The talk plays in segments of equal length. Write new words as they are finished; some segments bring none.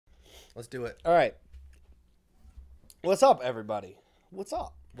Let's do it. All right. What's up, everybody? What's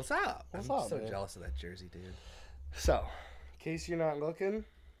up? What's up? What's I'm up, so man? jealous of that jersey, dude. So, in case you're not looking,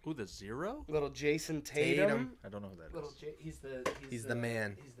 Ooh, the 0? little Jason Tatum. I don't know who that is. Little he's the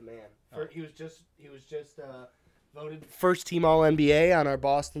man. He's the man. Oh. He was just voted first team All NBA on our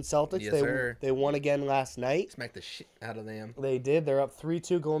Boston Celtics. Yes, sir. They won again last night. Smack the shit out of them. They did. They're up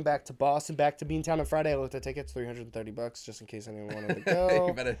 3-2 going back to Boston, back to Beantown on Friday. I looked at tickets, $330 just in case anyone wanted to go.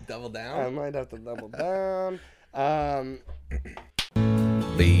 You better double I down. might have to double down.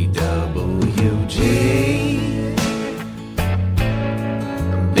 BWG.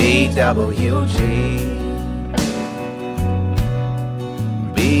 BWG.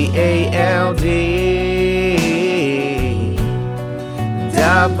 BALD.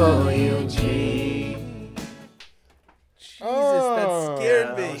 WG. Jesus, that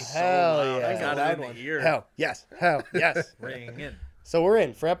scared me. Hell yeah. I got Loud it in one. the ear. Hell yes. Hell yes. Ring in. So we're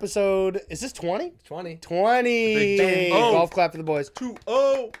in for episode. Is this 20? 20. 20. Big bang. Oh. Golf clap for the boys.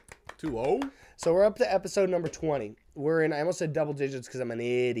 2-0. 2-0. So we're up to episode number 20. We're in. I almost said double digits because I'm an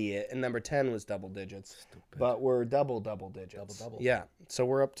idiot, and number 10 was double digits. Stupid. But we're double digits. Double. Yeah. So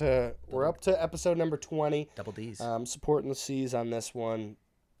we're up to episode number 20. Double D's. Supporting the C's on this one.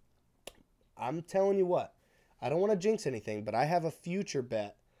 I'm telling you what. I don't want to jinx anything, but I have a future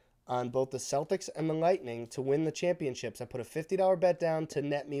bet on both the Celtics and the Lightning to win the championships. I put a $50 bet down to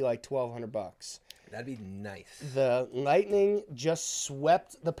net me like $1,200. That'd be nice. The Lightning just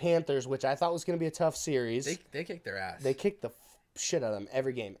swept the Panthers, which I thought was going to be a tough series. They kicked their ass. They kicked the shit out of them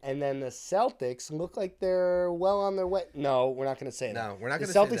every game. And then the Celtics look like they're well on their way. No, we're not going to say that. No, we're not The going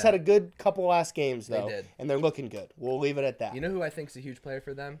to say Celtics that. had a good couple last games, They though. did. And they're looking good. We'll leave it at that. You know who I think is a huge player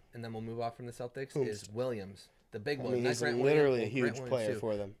for them, and then we'll move off from the Celtics, is Williams. The big I one. mean, Not he's Grant literally a Williams, Grant huge Williams player too.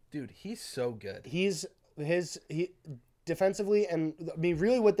 for them. Dude, he's so good. He defensively, and I mean,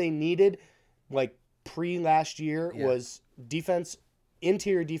 really what they needed, like pre-last year, Yeah. was defense,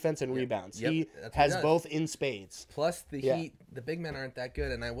 interior defense, and rebounds. Yep, He that's what has he does. both in spades. Plus, the Yeah. Heat, the big men aren't that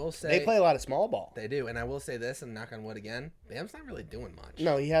good, and I will say... They play a lot of small ball. They do, and I will say this, and knock on wood again, Bam's not really doing much.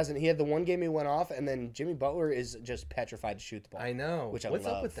 No, he hasn't. He had the one game he went off, and then Jimmy Butler is just petrified to shoot the ball. I know. Which I What's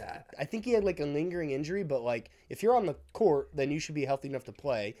love. up with that? I think he had like a lingering injury, but like if you're on the court, then you should be healthy enough to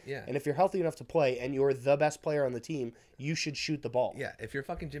play. Yeah. And if you're healthy enough to play and you're the best player on the team, you should shoot the ball. Yeah, if you're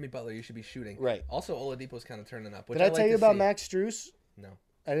fucking Jimmy Butler, you should be shooting. Right. Also, Oladipo's kind of turning up. Which Did I like tell you to about see. Max Strus? No.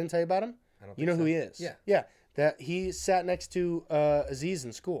 I didn't tell you about him? I don't You think know so. who he is? Yeah. Yeah. That he sat next to Aziz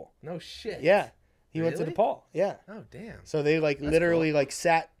in school. No shit. Yeah. He went to Really? DePaul. Yeah. Oh, damn. So they like That's literally cool. like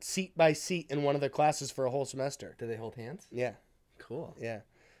sat seat by seat in one of their classes for a whole semester. Did they hold hands? Yeah. Cool. Yeah.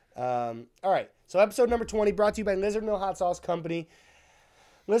 All right. So episode number 20 brought to you by Lizard Mill Hot Sauce Company.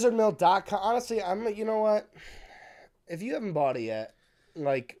 LizardMill.com. Honestly, you know what? If you haven't bought it yet,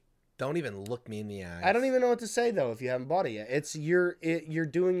 like, Don't even look me in the eye. I don't even know what to say though if you haven't bought it yet. You're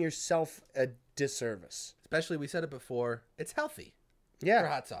doing yourself a disservice. Especially, we said it before, it's healthy for Yeah.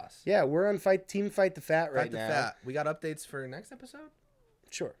 hot sauce. Yeah, we're on Team Fight the Fat right Fight the now. fat. We got updates for next episode?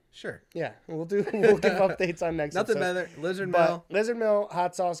 Sure. Sure. Yeah, we'll give updates on next Nothing episode. better. Lizard But Mill. Lizard Mill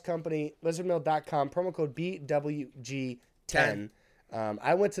Hot Sauce Company, lizardmill.com, promo code BWG10.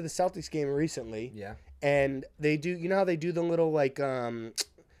 I went to the Celtics game recently, Yeah. and they do, you know how they do the little, like,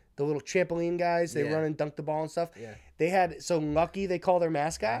 the little trampoline guys? They Yeah. run and dunk the ball and stuff. Yeah. They had, so Lucky, they call their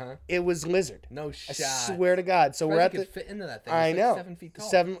mascot, Uh-huh. it was Lizard. No I shot. swear to God. So we're at could the, fit into that thing. I It's know. Like 7 feet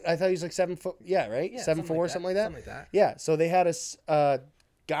tall. I thought he was like 7 foot, yeah, right? Yeah, 7'4", something like that. Something like that. Yeah, so they had a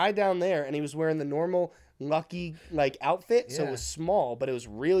guy down there, and he was wearing the normal Lucky like outfit, so it Yeah. was small, but it was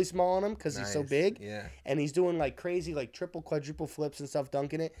really small on him because he's so Nice. big. Yeah. And he's doing like crazy, like triple, quadruple flips and stuff,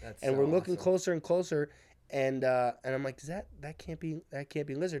 dunking it. That's and so we're looking awesome. closer and closer, and I'm like, that can't be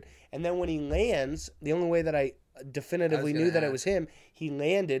Lizard. And then when he lands, the only way that I definitively gonna knew that it ask. was him, he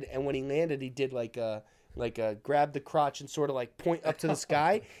landed, and when he landed, he did like grab the crotch and sort of like point up to the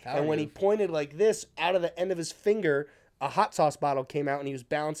sky. Power And when he move. pointed like this out of the end of his finger, a hot sauce bottle came out, and he was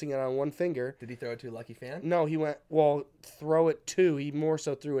balancing it on one finger. Did he throw it to a Lucky fan? No, he went, well, throw it to. He more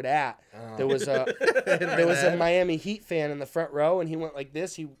so threw it at. Oh. There was a there was a Miami Heat fan in the front row, and he went like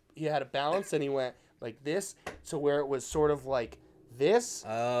this. He had a balance, and he went like this, to where it was sort of like this,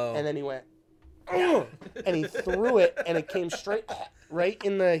 Oh. and then he went, "Ugh," and he threw it, and it came straight right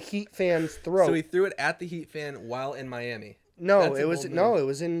in the Heat fan's throat. So he threw it at the Heat fan while in Miami. No, That's it a was bold no, move. it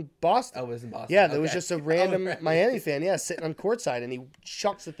was in Boston. Oh, it was in Boston. Yeah, there was Okay. just a random Alright. Miami fan, sitting on courtside, and he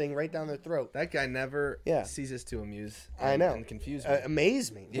chucks the thing right down their throat. That guy never Yeah. ceases to amuse. I and- know. And confuse me.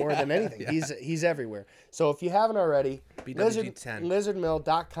 Amaze me more than Yeah, anything. yeah. He's everywhere. So if you haven't already, BWG10.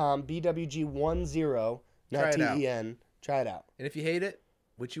 lizardmill.com, BWG10, Try not it out. TEN. Try it out. And if you hate it,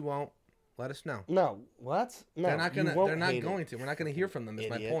 which you won't, Let us know. No, what? No, They're not you gonna. won't They're not hate going it, to. We're not gonna hear from them. Is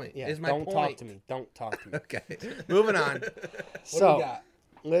my idiot. point. Yeah, Is my don't point. talk to me. Don't talk to me. Okay. Moving on. What So, do we got?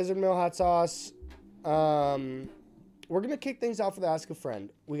 Lizard Mill hot sauce. We're gonna kick things off with Ask a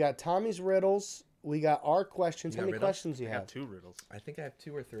Friend. We got Tommy's riddles. We got our questions. You How got many riddles? questions do you I got have? 2 riddles. I think I have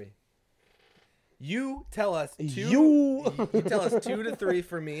 2 or 3. You tell us 2. You- you tell us 2 to 3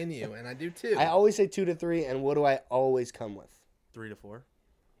 for me and you, and I do 2. I always say 2 to 3, and what do I always come with? 3 to 4.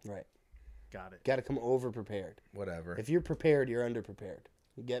 Right. Got it. Got to come over prepared. Whatever. If you're prepared, you're underprepared.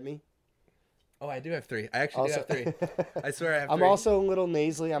 You get me? Oh, I do have 3. I actually do have 3. I swear I have 3. I'm also a little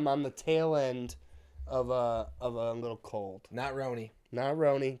nasally. I'm on the tail end of a little cold. not Roni. Not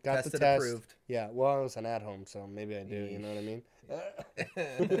Roni. Got Tested the test. approved. Yeah. Well, I was an at home, so maybe I do. You know what I mean?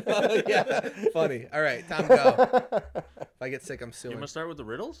 Yeah, funny. All right, time to go. If I get sick, I'm You suing. must start with the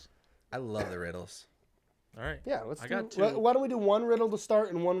riddles? I love the riddles. All right. Yeah. Let's. I do, got 2. Why don't we do one riddle to start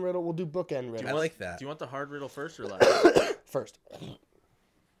and one riddle? We'll do bookend riddles I like that. Do you want the hard riddle first or last? first.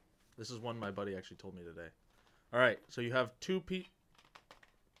 This is one my buddy actually told me today. All right. So you have 2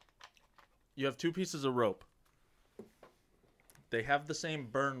 pieces of rope. They have the same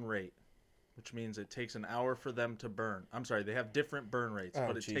burn rate, which means it takes an hour for them to burn. I'm sorry, they have different burn rates, Oh,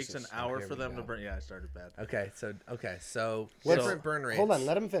 but it takes an Jesus. hour here for we them to go. burn. Yeah, I started bad. Okay, so What's- different burn rates. Hold on.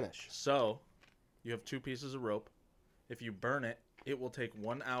 Let him finish. So, you have 2 pieces of rope. If you burn it, it will take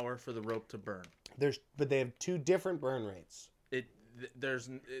 1 hour for the rope to burn. But they have 2 different burn rates.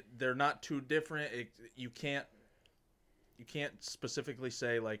 They're not too different. You can't specifically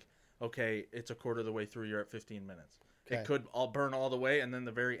say like, okay, it's a quarter of the way through, you're at 15 minutes. Okay. It could all burn all the way, and then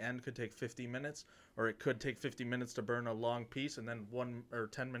the very end could take 50 minutes, or it could take 50 minutes to burn a long piece, and then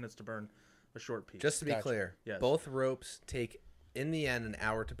 10 minutes to burn a short piece. Just to be Gotcha. clear, Yes. both ropes take in the end an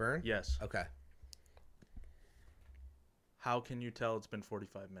hour to burn. Yes. Okay. How can you tell it's been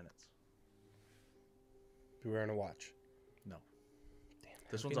 45 minutes? You're wearing a watch. No.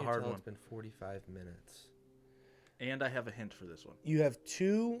 This How one's can a you hard tell one, It's been 45 minutes. and I have a hint for this one. You have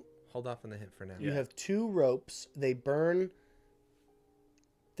 2. Hold off on the hint for now. You have 2 ropes. They burn.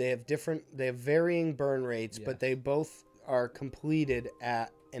 They have varying burn rates, Yes. but they both are completed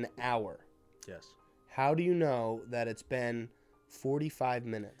at an hour. Yes. How do you know that it's been 45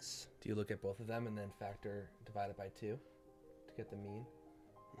 minutes? Do you look at both of them and then divide it by 2 to get the mean?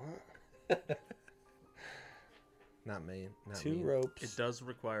 What? Not mean. Not 2 mean. ropes. It does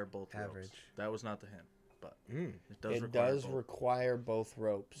require both ropes. Average. That was not the hint, but Mm. it does It require does both. require both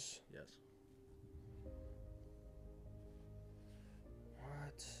ropes. Yes.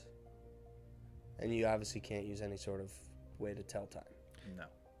 What? And you obviously can't use any sort of way to tell time. No.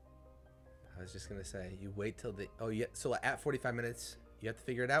 I was just gonna say you wait till the so at 45 minutes you have to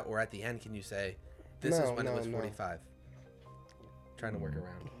figure it out, or at the end can you say this is No, when it no, was no. 45? Trying to work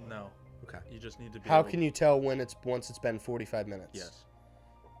around. No. Okay. You just need to be How able- can you tell once it's been 45 minutes? Yes.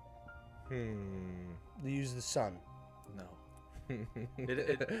 You use the sun. No.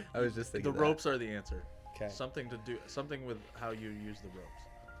 I was just thinking The that. ropes are the answer. Okay. Something with how you use the ropes.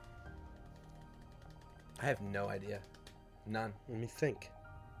 I have no idea. None. Let me think.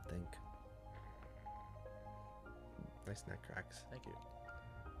 Think. Nice neck cracks. Thank you.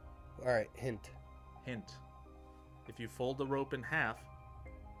 All right, hint. Hint. If you fold the rope in half,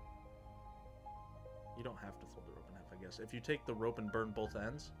 you don't have to fold the rope in half, I guess. If you take the rope and burn both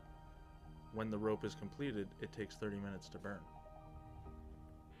ends, when the rope is completed, it takes 30 minutes to burn.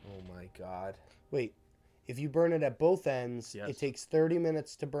 Oh my god. Wait, if you burn it at both ends, Yes. it takes 30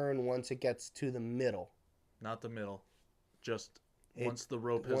 minutes to burn once it gets to the middle. Not the middle. Just It- once the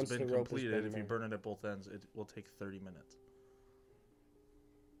rope has once been the rope has completed, been if you burned. burn it at both ends, it will take 30 minutes.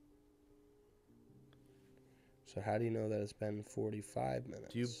 So how do you know that it's been 45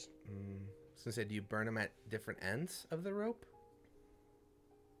 minutes? Do you? I was gonna say, do you burn them at different ends of the rope?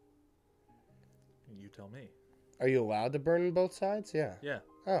 You tell me. Are you allowed to burn both sides? Yeah. Yeah.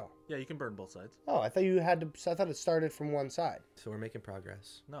 Oh. Yeah, you can burn both sides. Oh, I thought you had to. I thought it started from one side. So we're making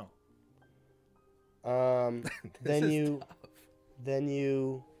progress. No. This Then is you. tough. Then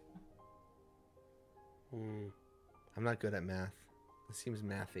you. I'm not good at math. This seems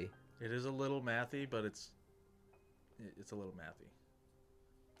mathy. It is a little mathy, but it's a little mathy.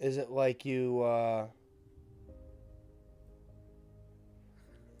 Is it like you?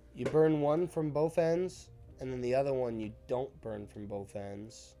 You burn one from both ends, and then the other one you don't burn from both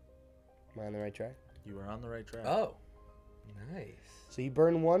ends. Am I on the right track? You are on the right track. Oh, nice. So you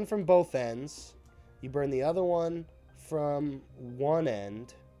burn one from both ends, you burn the other one from one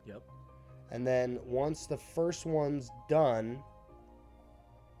end, Yep. and then once the first one's done,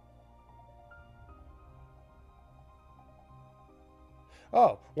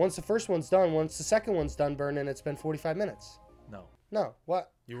 Oh, once the first one's done, once the second one's done burning, it's been 45 minutes. No. No,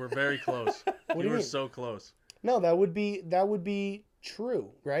 what? You were very close. do you you were mean? so close. No, that would be true,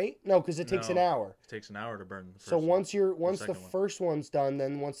 right? No, because it takes an No. hour. It takes an hour to burn the first So one. once the second one. first one's done,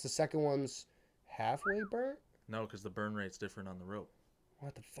 then once the second one's halfway burnt. No, because the burn rate's different on the rope.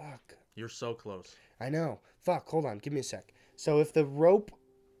 What the fuck? You're so close. I know. Fuck. Hold on. Give me a sec. So if the rope,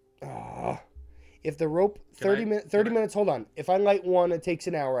 if the rope 30 minutes. Hold on. If I light one, it takes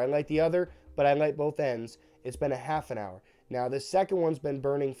an hour. I light the other, but I light both ends. It's been a half an hour. Now the second one's been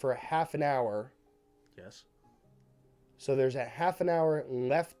burning for a half an hour. Yes. So there's a half an hour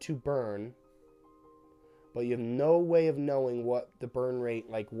left to burn. But you have no way of knowing what the burn rate,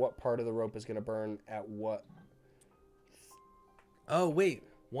 like what part of the rope is going to burn at what. Oh wait,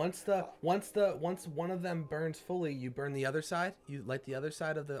 once one of them burns fully, you burn the other side. You light the other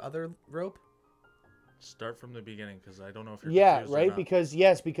side of the other rope. Start from the beginning, because I don't know if you're Yeah, confused or right.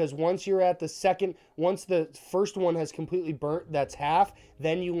 not. Because once you're at the second, once the first one has completely burnt, that's half.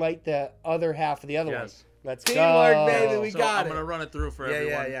 Then you light the other half of the other one. Yes. Let's Teamwork, go, baby, we So got I'm it. gonna run it through for Yeah,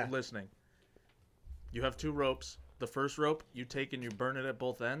 everyone yeah. listening. You have two ropes. The first rope you take and you burn it at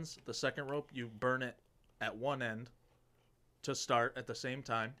both ends. The second rope you burn it at one end to start at the same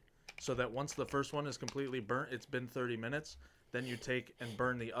time, so that once the first one is completely burnt, it's been 30 minutes. Then you take and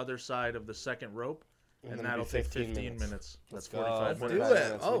burn the other side of the second rope, and then that'll it'll be take 15 15 minutes. Let's That's go. 45 Let's do minutes. 45 it.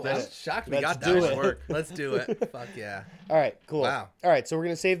 minutes. Oh, We did that's it. shocked we Let's got do that. it. Work. Let's do it. Fuck yeah. All right, cool. Wow. All right, so we're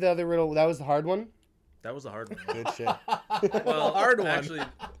gonna save the other riddle. That was the hard one. That was a hard one. Good shit. Well, Hard one. Actually,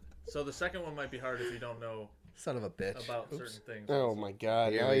 so the second one might be hard if you don't know Son of a bitch. about Oops. certain things. Oh my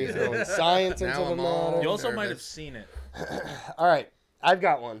god! Here Now we you're go. throwing science into Now the I'm all- matter. You also might have nervous. seen it. All right, I've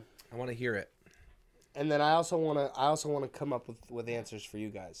got one, I want to hear it. and then I also wanna come up with answers for you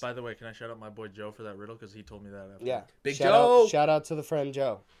guys. By the way, can I shout out my boy Joe for that riddle? Because he told me that after. Yeah, Big shout Joe! Shout out to the friend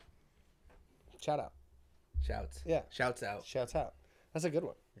Joe. Shout out. Shouts. Yeah. Shouts out. Shouts out. That's a good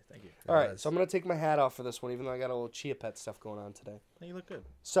one. Yeah, thank you. All right, was. so I'm gonna take my hat off for this one, even though I got a little Chia Pet stuff going on today. Hey, you look good.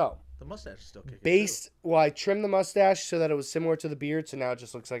 So, The mustache is still kicking. based, well, I trimmed the mustache so that it was similar to the beard, so now it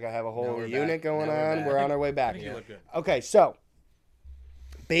just looks like I have a Now whole we're unit back. going Now we're on. back. We're on our way I back. think you look good. Okay, so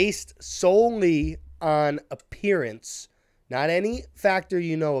based solely on appearance, not any factor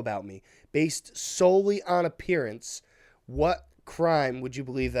you know about me, based solely on appearance, what crime would you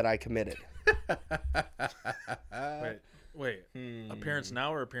believe that I committed? Wait. Appearance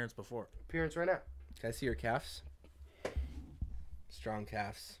now or appearance before? Appearance right now. Can I see your calves? Strong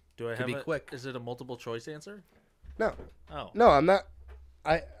calves. Do I Could have be it? quick. Is it a multiple choice answer? No, Oh. no, I'm not.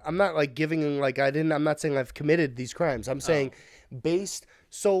 I'm not like giving like I'm not saying I've committed these crimes. I'm saying based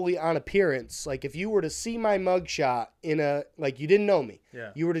solely on appearance. Like if you were to see my mugshot in a like you didn't know me.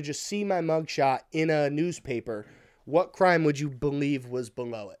 Yeah. You were to just see my mugshot in a newspaper. What crime would you believe was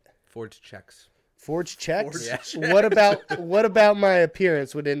below it? Forged checks. Forged checks? Forged What about my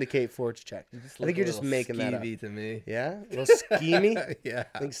appearance would indicate forged check? I think you're just making that up. Skeevy to me. Yeah? A little skeemy? Yeah.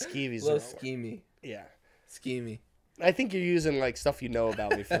 I think skeevy's A little the wrong word. schemy. Yeah. Schemy. I think you're using like stuff you know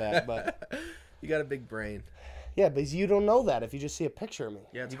about me for that, but You got a big brain. yeah, but you don't know that if you just see a picture of me.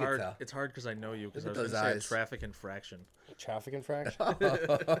 Yeah, it's You could hard. tell. It's hard because I know you. Because I Look was at going to those say a eyes. traffic infraction. Traffic infraction?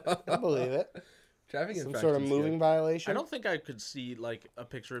 I believe it. Traffic Some infraction's sort of moving good. violation. I don't think I could see like a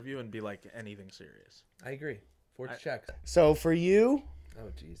picture of you and be like anything serious. I agree. Forged checks. So for you, Oh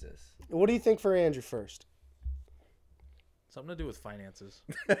Jesus. what do you think for Andrew first? Something to do with finances.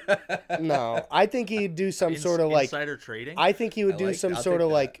 No, I think he'd do some sort of like. insider trading. I think he would I do like- some I'll sort take of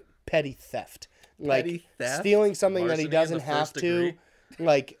that. like petty theft, like Petty theft? stealing something that he Larceny in doesn't the have first to, degree?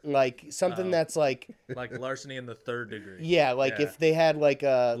 like something Oh. that's like like larceny in the third degree. yeah, like Yeah. if they had like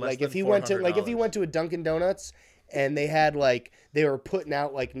Less if than he went to $400. a Dunkin' Donuts and they had like they were putting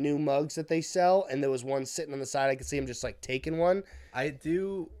out like new mugs that they sell and there was one sitting on the side, I could see him just like taking one.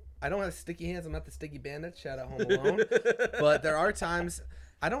 I don't have sticky hands. I'm not the sticky bandit. Shout out Home Alone. But there are times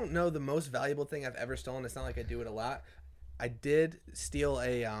I don't know the most valuable thing I've ever stolen. It's not like I do it a lot. I did steal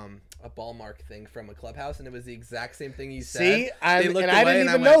a ball mark thing from a clubhouse, and it was the exact same thing you said. See, I They looked didn't away,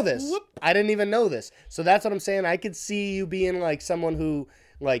 even and know went, this. "Whoop." I didn't even know this. So that's what I'm saying. I could see you being like someone who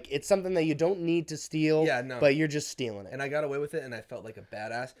like it's something that you don't need to steal, Yeah, no. but you're just stealing it. And I got away with it, and I felt like a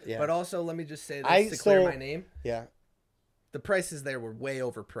badass. Yeah. But also, let me just say this I to clear stole- my name. Yeah. The prices there were way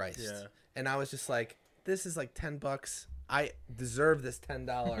overpriced. Yeah. And I was just like, this is like $10. I deserve this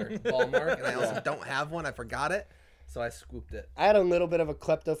 $10 ball mark, and I also don't have one. I forgot it, so I scooped it. I had a little bit of a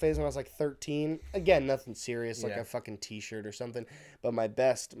klepto phase when I was like 13. Again, nothing serious, like Yeah. a fucking T-shirt or something. But my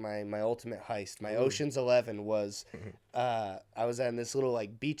best, my ultimate heist, my Ocean's 11 was, I was in this little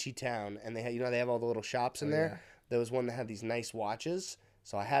like beachy town, and they had, they have all the little shops in Oh, there. yeah. there was one that had these nice watches.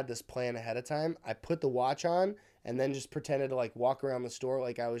 So I had this plan ahead of time. I put the watch on and then just pretended to like walk around the store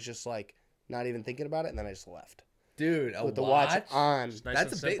like I was just like not even thinking about it, and then I just left Dude, a with the watch on. It's nice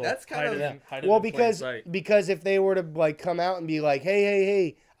That's and a big- simple. that's kind Hide of- it in- hide it Well, in plain sight. because if they were to like come out and be like,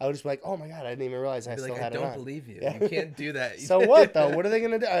 hey, I would just be like, oh my god, I didn't even realize I Be still like, I had it don't on. believe you. Yeah. You can't do that. So what though? What are they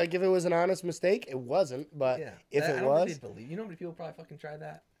gonna do? Like, if it was an honest mistake, it wasn't. But Yeah. if I it don't was, think they'd believe. You know how many people probably fucking try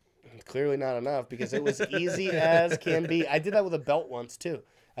that? clearly not enough because it was easy as can be. I did that with a belt once too.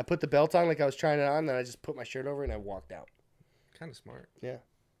 I put the belt on like I was trying it on, then I just put my shirt over it and I walked out. Kind of smart. Yeah.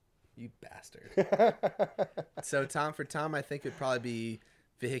 You bastard. So Tom, for Tom, I think it'd probably be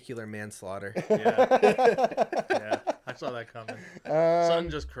vehicular manslaughter. Yeah, I saw that coming. Something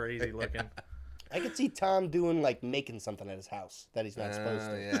just crazy looking. I could see Tom doing like making something at his house that he's not supposed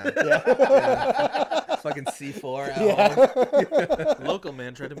to. Yeah. Fucking C4 at home. Local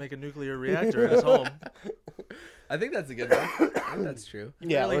man tried to make a nuclear reactor at his home. I think that's a good one. I think that's true. He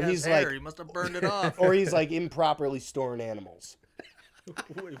Yeah, barely or has he's hair. like, He must have burned it off. or he's like improperly storing animals,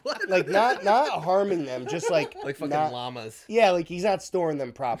 Wait, what? like not harming them, just like Like fucking not, llamas. yeah, like he's not storing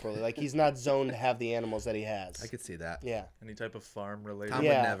them properly, like he's not zoned to have the animals that he has. I could see that. Yeah, Any type of farm related. Tom would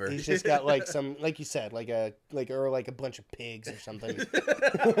yeah, never. he's just got like some, like you said, like a bunch of pigs or something. I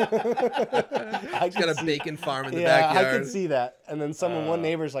He's got a could see- bacon farm in the Yeah, I backyard. could see that. And then one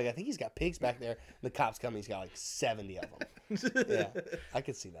neighbor's like, I think he's got pigs back there. The cops come, he's got like 70 of them. Yeah, I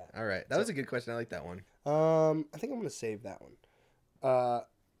could see that. All right, that was a good question. I like that one. I think I'm gonna save that one.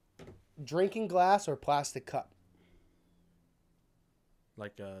 Drinking glass or plastic cup?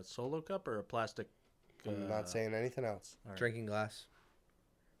 Like a solo cup or a plastic? I'm not saying anything else. All right. Drinking glass.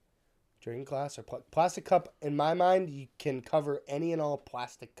 Drinking glass or plastic cup? In my mind, you can cover any and all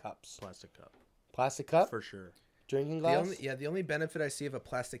plastic cups. Plastic cup Plastic cup, for sure. drinking The glass. the only benefit I see of a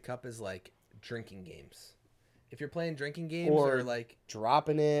plastic cup is like drinking games. If you're playing drinking games Or or like,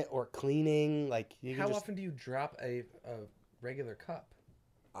 dropping it or cleaning, like you can how just. often do you drop a regular cup?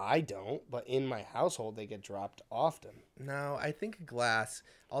 I don't, but in my household they get dropped often. No, I think glass.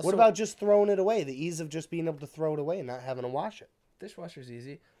 Also, What about just throwing it away? The ease of just being able to throw it away and not having to wash it. dishwasher's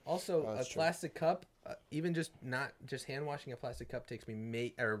easy. Also, Oh, a that's true. plastic cup, even just not just hand washing a plastic cup takes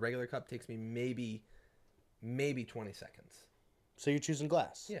me or a regular cup takes me maybe 20 seconds. So you're choosing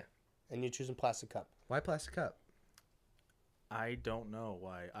glass. Yeah. And you're choosing plastic cup. Why plastic cup? I don't know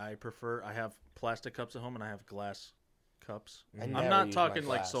why. I have plastic cups at home and I have glass cups. I I'm never not use my talking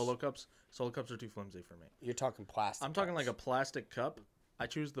like glass. solo cups. Solo cups are too flimsy for me. You're talking plastic. I'm talking like a cups. plastic cup. I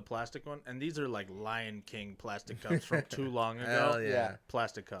choose the plastic one, and these are like Lion King plastic cups from too long ago. Hell yeah. Yeah.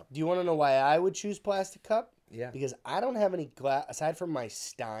 Plastic cup. Do you want to know why I would choose plastic cup? Yeah. Because I don't have any glass aside from my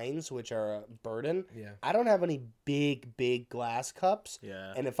Steins, which are a burden. Yeah. I don't have any big glass cups.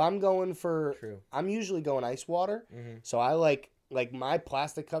 Yeah. And if I'm going for, True. I'm usually going ice water. Mm-hmm. So I like my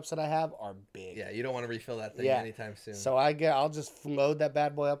plastic cups that I have are big. Yeah, you don't want to refill that thing Yeah. anytime soon. So I'll just load that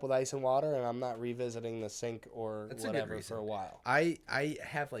bad boy up with ice and water, and I'm not revisiting the sink or That's a good whatever reason. for a while. I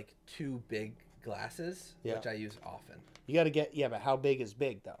have like 2 big glasses, Yeah. which I use often. You got to but how big is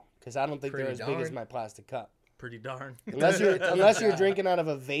big though? Because I don't think they're Pretty as big as darn. my plastic cup. Pretty darn. Unless you're drinking out of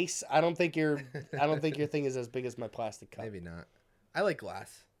a vase, I don't think your thing is as big as my plastic cup. Maybe not. I like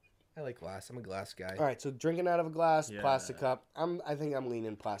glass. I'm a glass guy. All right, so drinking out of a glass, Yeah. plastic cup. I think I'm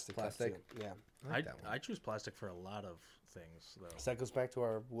leaning plastic. Plastic? Cup too. Yeah. I like that one. I choose plastic for a lot of things though. So that goes back to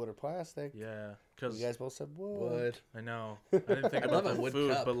our wood or plastic. Yeah, because You guys both said wood. Wood. I know I didn't think I about love a the wood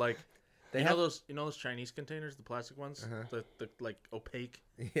food, cup. but like They you have know those Chinese containers, the plastic ones, Uh-huh. the like opaque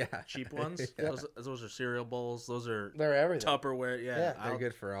yeah cheap ones. Yeah. Those are cereal bowls. Those are They're everything. Tupperware. Yeah, Yeah, They're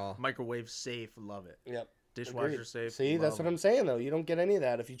good for all. Microwave safe. Love it. Yep. Dishwasher Agreed. safe. See, that's what I'm saying though. You don't get any of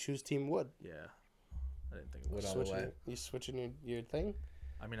that if you choose Team Wood. Yeah, I didn't think about Wood that. all the Switching, way. you switching your thing.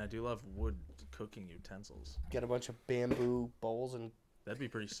 I mean, I do love wood cooking utensils. Get a bunch of bamboo bowls and That'd be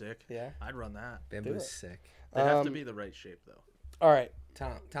pretty sick. yeah. I'd run that. Bamboo's it. sick. They have to Um, be the right shape though. All right.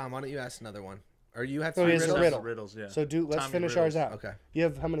 Tom, why don't you ask another one? Or you have Oh, 3 it's a riddles? riddle. Riddles, yeah. So let's Tommy finish riddles. ours out. Okay, You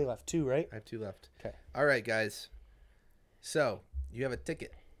have how many left? 2, right? I have 2 left. 'Kay. All right, guys. So you have a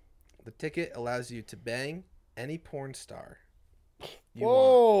ticket. The ticket allows you to bang any porn star you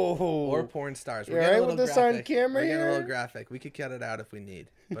want. Whoa. Or porn stars. You all right with this on camera We're getting a here? little graphic. We could cut it out if we need,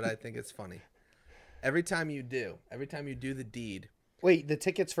 but I think it's funny. Every time you do the deed, Wait, the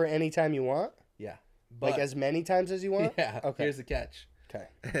tickets for any time you want? yeah. Like But- as many times as you want? yeah. Okay. Here's the catch. Okay.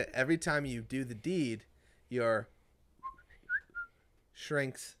 Every time you do the deed, your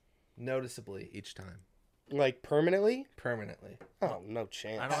shrinks noticeably each time, Like permanently? permanently. Oh, no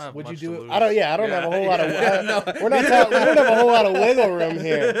chance. I don't have Would you much do to it- lose. I don't have a whole lot of yeah. No. we don't have a whole lot of wiggle room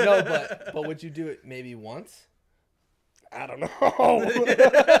here. No, but would you do it maybe once? I don't know.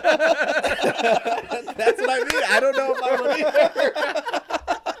 That's what I mean. I don't know if I would either.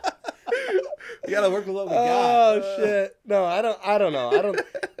 We gotta work with what we got. Oh shit! No, I don't know.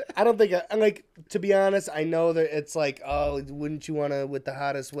 I don't think. I'm like, to be honest, I know that it's like, oh, wouldn't you want to with the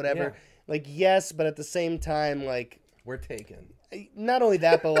hottest whatever? Yeah. Like, yes, but at the same time, like, We're taken. not only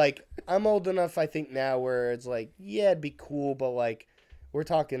that, but like, I'm old enough, I think now, where it's like, yeah, it'd be cool, but like, we're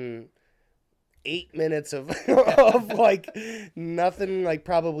talking 8 minutes of of like nothing, like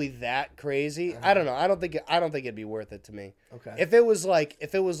probably that crazy. I don't know. I don't think it'd be worth it to me. Okay. If it was like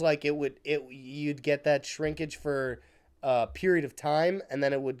you'd get that shrinkage for a period of time and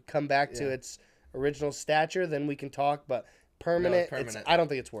then it would come back to Yeah. its original stature, then we can talk. But permanent, permanent. I don't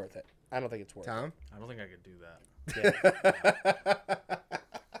think it's worth it. I don't think it's worth Tom? I don't think I could do that. it. Yeah,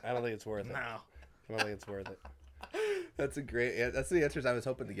 I don't think it's worth it. No. I don't think it's worth it. That's a great. Yeah, that's the answers I was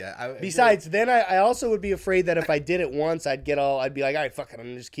hoping to get. Besides, then I also would be afraid that if I did it once, I'd be like, all right, fuck it, I'm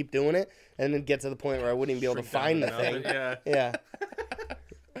gonna just keep doing it, and then get to the point where I wouldn't even be able to Shrink find the down to thing. nothing. Yeah. Yeah.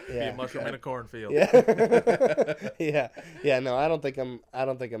 Be a mushroom in a cornfield. Yeah. Yeah. No, I don't think I'm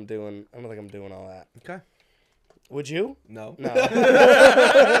doing all that. Okay. Would you? No. No.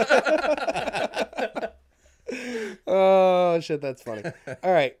 Oh shit, that's funny.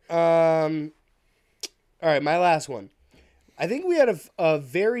 All right. All right, my last one. I think we had a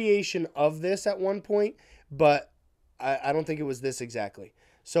variation of this at one point, but I don't think it was this exactly.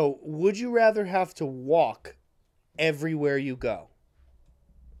 So, would you rather have to walk everywhere you go?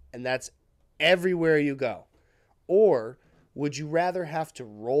 And that's everywhere you go. Or would you rather have to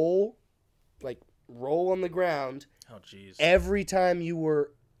roll on the ground Oh, jeez. every time you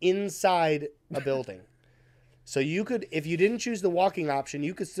were inside a building? So you could, if you didn't choose the walking option,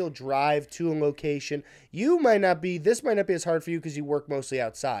 you could still drive to a location. This might not be as hard for you because you work mostly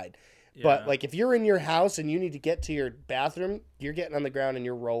outside. But Yeah. like if you're in your house and you need to get to your bathroom, you're getting on the ground and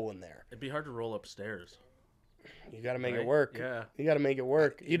you're rolling there. It'd be hard to roll upstairs. You got to make it Right? work. Yeah. You got to make it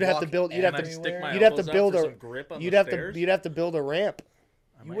work. You'd have to Walk build. You'd And have I'd to. stick my You'd have to elbows out build for a. some grip on You'd the have stairs. to. You'd have to build a ramp.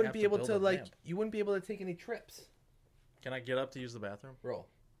 I You might wouldn't have be able build to a like. ramp. You wouldn't be able to take any trips. Can I get up to use the bathroom? Roll.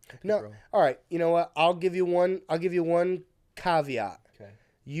 No. Roll. All right. You know what? I'll give you one caveat. Okay.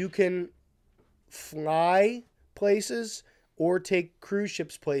 You can fly places or take cruise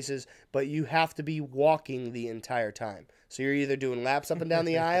ships places, but you have to be walking the entire time. So you're either doing laps up and down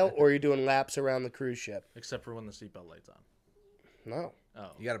the aisle or you're doing laps around the cruise ship. Except for when the seatbelt light's on. No. Oh.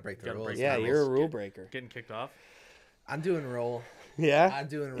 You got to break the Gotta rules. break Yeah, the you're a rules. rule breaker. Getting kicked off? I'm doing roll. Yeah? I'm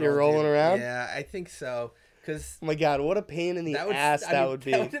doing roll. You're rolling dude. around? Yeah, I think so. Because Oh my God, what a pain in the ass that would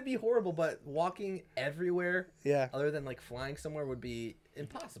be. That would be horrible. But walking everywhere, Yeah. other than like flying somewhere, would be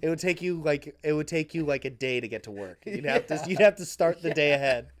impossible. It would take you like a day to get to work. You'd have to start the day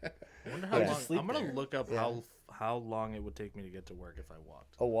ahead. I wonder how Yeah. long. Sleep I'm going to there. look up Yeah. how long it would take me to get to work if I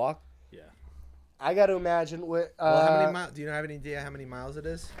walked. A walk? Yeah. I got to imagine what. Well, how many miles? Do you have any idea how many miles it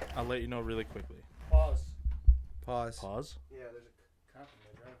is? I'll let you know really quickly. Pause. Pause. Pause. Yeah, there's a cop in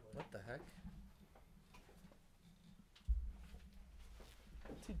my driveway. What the heck?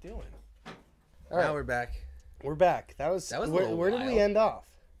 What's he doing? All Now right, we're back. we're back. That was a where, little where did we wild. end off?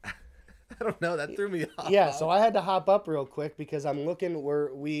 I don't know. That threw me off. Yeah, so I had to hop up real quick because I'm looking.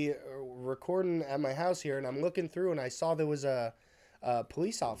 We recording at my house here, and I'm looking through, and I saw there was a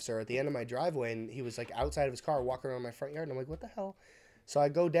police officer at the end of my driveway, and he was like outside of his car walking around my front yard, and I'm like, what the hell? So I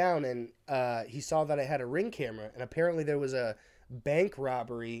go down, and he saw that I had a Ring camera, and apparently there was a bank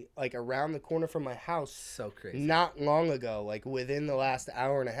robbery like around the corner from my house So crazy. not long ago, like within the last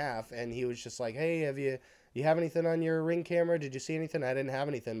hour and a half, and he was just like, hey, have you have anything on your Ring camera? Did you see anything? I didn't have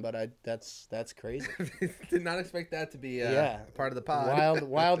anything, but that's crazy. Did not expect that to be Yeah. part of the pod.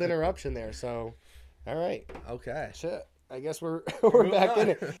 wild interruption there. So, all right, Okay. shit. I guess we're moving back in on.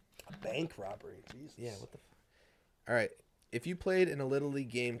 it. A bank robbery. Jesus. Yeah. What the? All right. If you played in a little league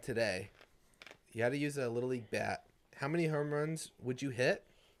game today, you had to use a little league bat. How many home runs would you hit?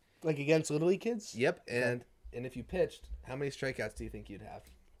 Like against little league kids? Yep. And if you pitched, how many strikeouts do you think you'd have?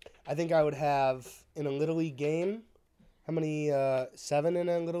 I think I would have in a little league game. How many? 7 in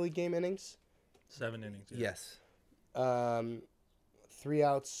a little league game innings. 7 innings. Yeah. Yes. 3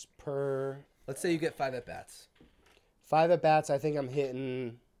 outs per. Let's say you get 5 at bats. 5 at bats. I think I'm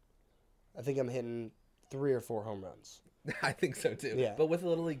hitting 3 or 4 home runs. I think so too. Yeah. But with a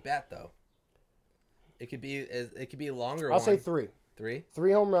little league bat though, it could be a longer I'll one. say 3. 3.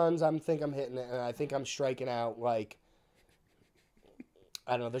 3 home runs. I'm hitting it, and I think I'm striking out like.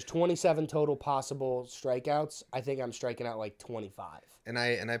 I don't know. There's 27 total possible strikeouts. I think I'm striking out like 25. And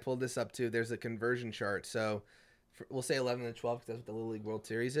I pulled this up too. There's a conversion chart. So we'll say 11 and 12 because that's what the Little League World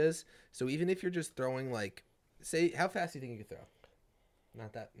Series is. So even if you're just throwing like say how fast do you think you could throw?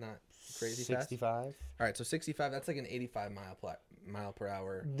 Not crazy fast. 65. All right, so 65. That's like an 85 mile per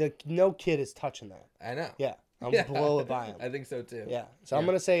hour. No kid is touching that. I know. Yeah, I'm Yeah. blow it by him. I think so too. Yeah. So Yeah. I'm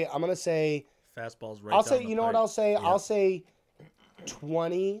gonna say. Fastballs right. I'll down say. the You know what pipe. I'll say? Yeah. I'll say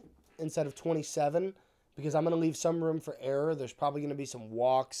 20 instead of 27 because I'm gonna leave some room for error. There's probably gonna be some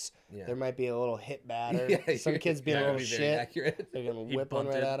walks. Yeah. There might be a little hit batter. Yeah, Some kids being a you're little gonna be very shit. accurate. They're gonna He whip one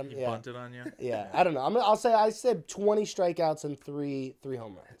bunted, right at him. he Yeah. bunted on you. Yeah. I don't know. I said 20 strikeouts and three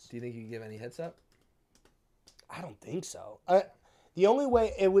home runs. Do you think you could give any hits up? I don't think so. The only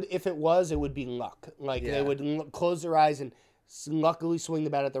way it would, if it would be luck. Like Yeah. they would close their eyes and luckily swing the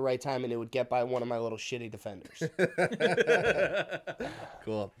bat at the right time, and it would get by one of my little shitty defenders.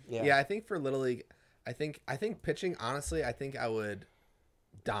 Cool. Yeah. Yeah, I think for Little League, I think pitching, honestly, I think I would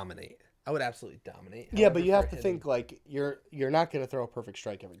dominate. I would absolutely dominate. Yeah, but However, you have for to hitting- think like you're not going to throw a perfect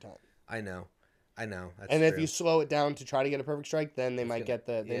strike every time. I know. That's And if true. you slow it down to try to get a perfect strike, then they might get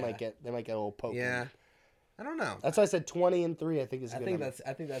yeah. they might get a little poke. Yeah. I don't know. That's why I said 20 and 3. I think is a I good think number.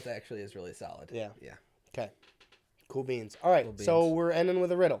 that's actually is really solid. Yeah. Yeah. Okay. Cool beans. All right, Cool so beans. we're ending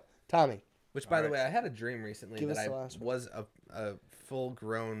with a riddle. Tommy. Which, by the Alright. way, I had a dream recently Give that us I the last one. was a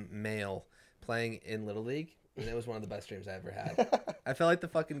full-grown male playing in Little League, and it was one of the best dreams I ever had. I felt like the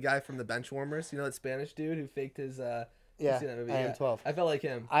fucking guy from the Benchwarmers. You know that Spanish dude who faked his. Yeah, you seen that movie? I am 12. I felt like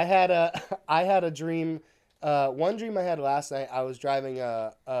him. I had a dream. One dream I had last night. I was driving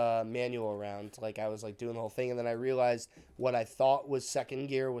a manual around, like I was like doing the whole thing, and then I realized what I thought was second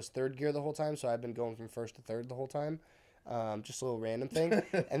gear was third gear the whole time. So I've been going from first to third the whole time. Just a little random thing.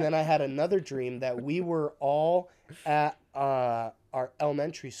 And then I had another dream that we were all at our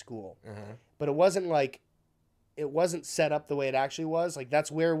elementary school, but it wasn't set up the way it actually was. Like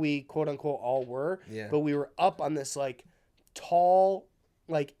that's where we quote unquote all were. Yeah. But we were up on this like tall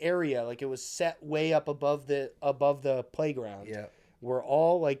like area, like it was set way up above the playground. Yeah. We're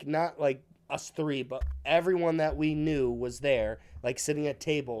all like not like us three, but everyone that we knew was there, like sitting at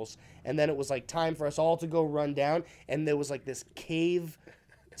tables. And then it was like time for us all to go run down, and there was like this cave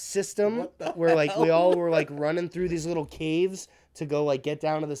system where like we all were like running through these little caves to go like get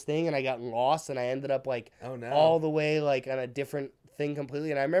down to this thing, and I got lost and I ended up like Oh, no. all the way like on a different thing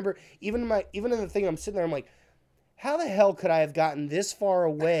completely. And I remember even in the thing I'm sitting there, I'm like, how the hell could I have gotten this far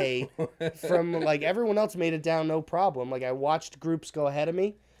away from like everyone else made it down no problem? Like I watched groups go ahead of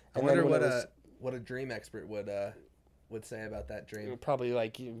me. I and wonder then when what it was- what a dream expert would say about that dream. probably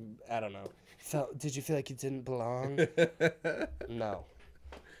like I don't know. Did you feel like you didn't belong? No.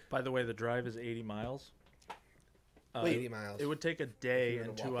 By the way, the drive is 80 miles. 80 miles. It would take a day were to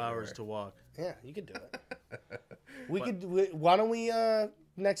and walk 2 hours everywhere. to walk. Yeah, you could do it. Why don't we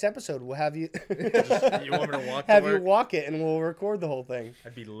next episode we'll have you You want me to walk have to you work? walk it and we'll record the whole thing.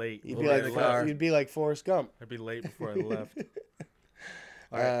 I'd be late. You'd We'll be be like in the car. you'd be like Forrest Gump. I'd be late before I left.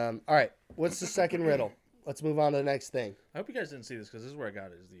 All right. What's the second riddle? Let's move on to the next thing. I hope you guys didn't see this because this is where I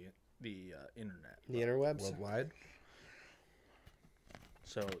got it, is the internet. The interwebs. Worldwide.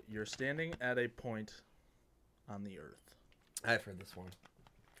 So you're standing at a point on the Earth. I've heard this one.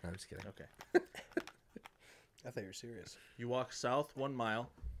 I'm just kidding. Okay. I thought you were serious. You walk south 1 mile.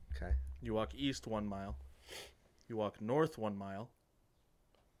 Okay. You walk east 1 mile. You walk north 1 mile.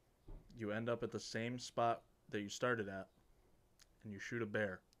 You end up at the same spot that you started at, and you shoot a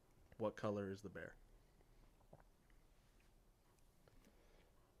bear. What color is the bear?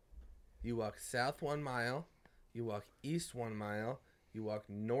 You walk south 1 mile. You walk east 1 mile. You walk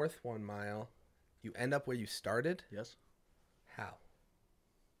north 1 mile. You end up where you started. Yes, How?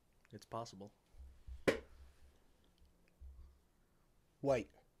 it's possible. White.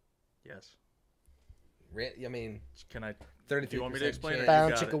 Yes. I mean, Can I? 33%. Do you want me to explain it? chance. Bow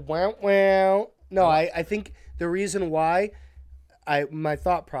got chicka it. wow wow. No, I think the reason why my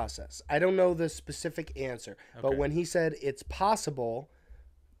thought process. I don't know the specific answer, but Okay. when he said it's possible,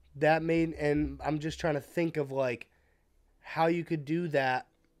 that made, and I'm just trying to think of like how you could do that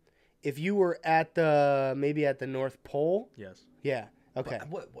if you were at maybe at the North Pole. Yes. Yeah. Okay.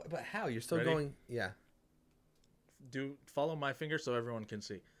 But how? You're still Ready? going. Yeah. Follow my finger so everyone can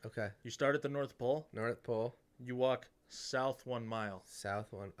see. Okay. You start at the North Pole. North Pole. You walk south 1 mile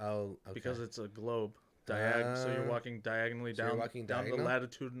South 1. Oh, okay. because it's a globe. So you're walking diagonally so you're down, walking down the diagonal?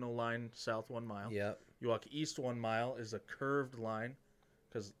 latitudinal line south 1 mile. Yep. You walk east 1 mile is a curved line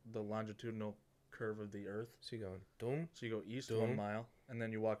because the longitudinal curve of the Earth. So you're going doom. So you go east Boom. 1 mile, and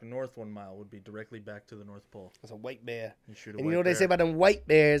then you walk north 1 mile would be directly back to the North Pole. It's a white bear. You shoot a And you white know what they say bear. about them white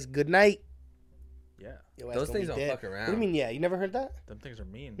bears? Good night. Yeah, Yo, ask Those what things we don't did. fuck around. What do you mean? Yeah, you never heard that? them things are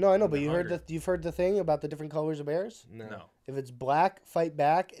mean. No, I know, and but they're you heard hungry. you've heard the thing about the different colors of bears. No. If it's black, fight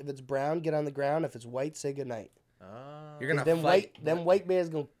back. If it's brown, get on the ground. If it's white, say goodnight. You're gonna Them fight. white bears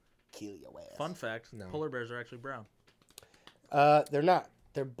gonna kill your ass. Fun fact: No. polar bears are actually brown. They're not.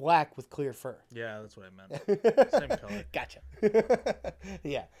 They're black with clear fur. Yeah, that's what I meant. Same color. Gotcha.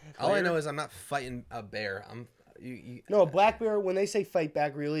 Yeah. All I know is I'm not fighting a bear. I'm you No, a black bear. When they say fight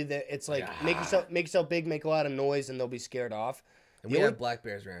back, really, that it's like make yourself big, make a lot of noise, and they'll be scared off. and we have black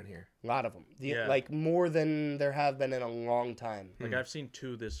bears around here. A lot of them. Yeah. Like more than there have been in a long time. Like I've seen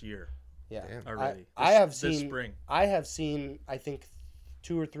 2 this year Yeah. Damn. already. I have this seen. spring. I have seen. I think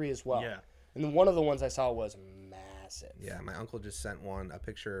 2 or 3 as well. Yeah. And then one of the ones I saw was massive. Yeah, my uncle just sent a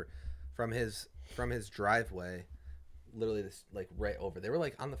picture from his driveway, literally this like right over. They were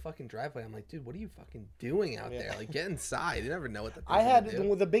like on the fucking driveway. I'm like, dude, what are you fucking doing out there? Like, get inside. You never know what the. I had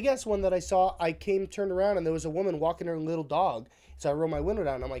the biggest one that I saw. I turned around, and there was a woman walking her little dog. So I rolled my window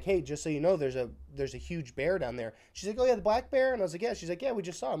down. And I'm like, hey, just so you know, there's a huge bear down there. She's like, oh yeah, the black bear. And I was like, yeah. She's like, yeah, we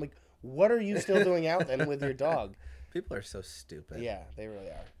just saw him. I'm like, what are you still doing out then with your dog? People are so stupid. Yeah, they really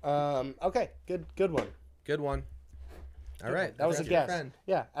are. Okay, good one. Good one. All right, That was a ask your guess. friend.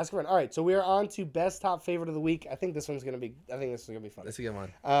 Yeah, ask a friend. All right, so we are on to best top favorite of the week. I think this is gonna be fun. That's a good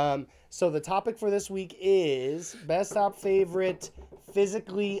one. So the topic for this week is best top favorite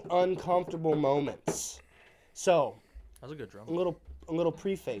physically uncomfortable moments. So That was a good drum. a little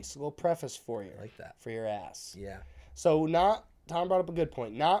preface for you, I like that. for your ass. Yeah. So Tom brought up a good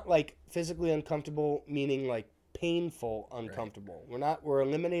point. Not like physically uncomfortable, meaning like painful uncomfortable. We're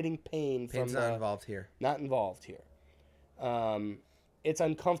eliminating pain Pain's from not involved here. not involved here. It's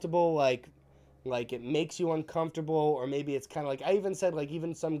uncomfortable, like it makes you uncomfortable, or maybe it's kind of like I even said like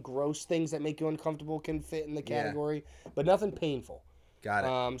even some gross things that make you uncomfortable can fit in the category, but nothing painful.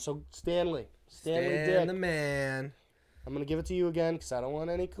 Got it. So Stanley Stan Dick, the man. I'm gonna give it to you again because I don't want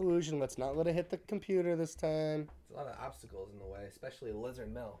any collusion. Let's not let it hit the computer this time. There's a lot of obstacles in the way, especially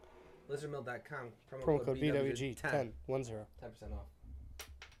Lizard Mill. LizardMill.com. Promo code BWG 10 10. 10%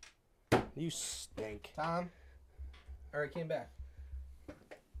 off. You stink. Tom. All right, came back.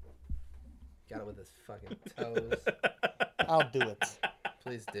 Got it with his fucking toes. I'll do it.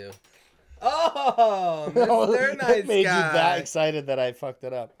 Please do. Oh, Mr. Nice It made Guy. you that excited that I fucked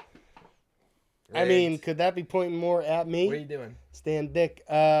it up. I mean, Rigged. could that be pointing more at me? What are you doing? Stan Dick.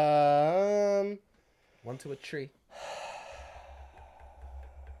 One to a tree.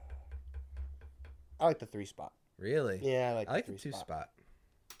 I like the 3 spot. Really? Yeah, I I like the the 2 3 spot. spot.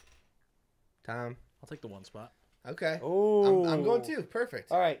 Tom. I'll take the 1 spot. Okay. Oh, I'm going 2.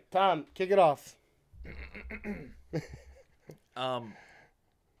 Perfect. All right, Tom, kick it off.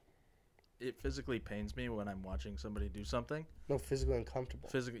 It physically pains me when I'm watching somebody do something. No, physically uncomfortable.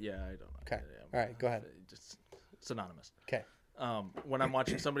 Physically, yeah, I don't know. Okay. Yeah, All right, go ahead. Just synonymous. Okay. When I'm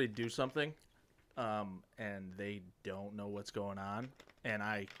watching somebody do something, and they don't know what's going on, and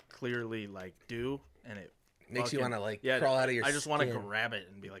I clearly like do, and it Makes you fucking- want to like yeah, crawl out of your I just want to skin. grab it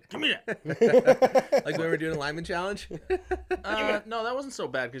and be like, "Give me that." Like when we were doing a lineman challenge. No, that wasn't so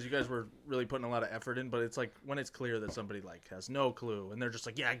bad because you guys were really putting a lot of effort in. But it's like when it's clear that somebody like has no clue, and they're just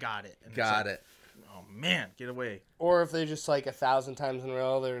like, "Yeah, I got it." And Got it's like, it. Oh man, get away! Or if they just like 1,000 times in a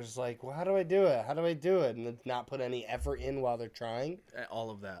row, they're just like, well, how do I do it? How do I do it? And then not put any effort in while they're trying.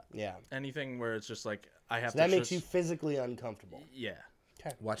 All of that. Yeah. Anything where it's just like I have So to. that makes just- you physically uncomfortable. Yeah.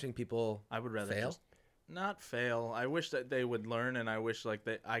 Watching people I would rather fail. just not fail. I wish that they would learn, and I wish like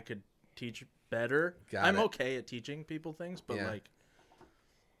that I could teach better. Got I'm it. okay at teaching people things, but Yeah. like,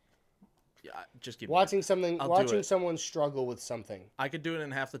 yeah, just give Watching I'll do it. someone struggle with something. I could do it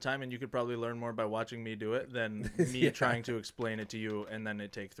in half the time, and you could probably learn more by watching me do it than me Yeah. trying to explain it to you, and then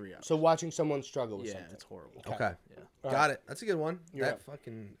it take 3 hours. So watching someone struggle with yeah, something. it's horrible. Okay. Yeah. Got it. That's a good one. You're that up.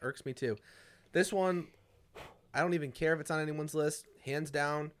 fucking irks me too. This one, I don't even care if it's on anyone's list. Hands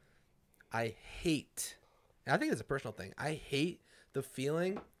down, I hate, and I think it's a personal thing. I hate the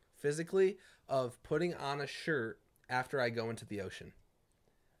feeling physically of putting on a shirt after I go into the ocean.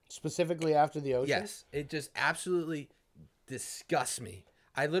 Specifically after the ocean? Yes. It just absolutely disgusts me.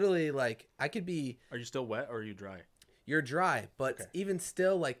 I literally, like, I could be, Are you still wet or are you dry? you're dry, but Okay. even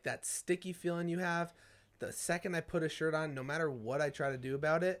still, like, that sticky feeling you have, the second I put a shirt on, no matter what I try to do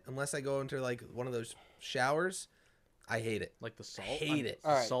about it, unless I go into, like, one of those showers, I hate it. Like the salt? Hate it.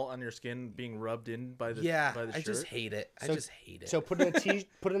 All right. Salt on your skin being rubbed in by the Yeah, by the I shirt? just hate it. I So- just hate it. So putting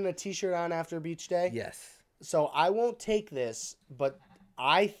a t-shirt on after a beach day? yes. So I won't take this, but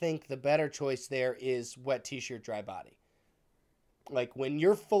I think the better choice there is wet t-shirt, dry body. Like when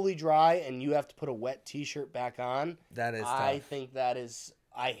you're fully dry and you have to put a wet t-shirt back on, That is I tough. think that is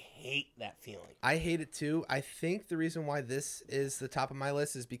I hate that feeling. I hate it too. I think the reason why this is the top of my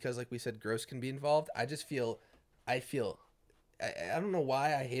list is because, like we said, gross can be involved. I don't know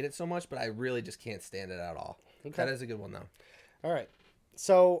why I hate it so much, but I really just can't stand it at all. Okay. That is a good one though. All right.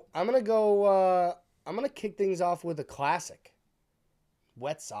 So I'm going to go, I'm going to kick things off with a classic.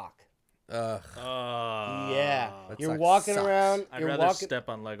 Wet sock. Ugh. Yeah. That You're sucks. walking Sucks. around. I'd You're rather walking. step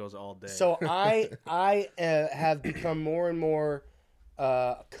on Legos all day. So I have become more and more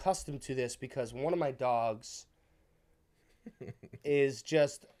accustomed to this because one of my dogs is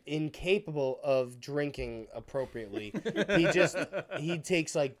just incapable of drinking appropriately. He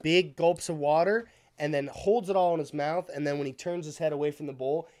takes like big gulps of water and then holds it all in his mouth, and then when he turns his head away from the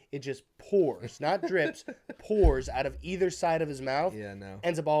bowl, it just pours, not drips, pours out of either side of his mouth. Yeah, no.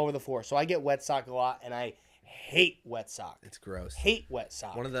 Ends up all over the floor. So I get wet sock a lot, and I hate wet sock. It's gross. Hate wet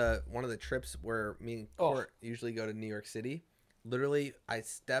sock. One of the trips where me and Court usually go to New York City, literally I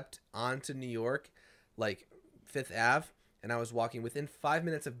stepped onto New York, like Fifth Ave, and I was walking within 5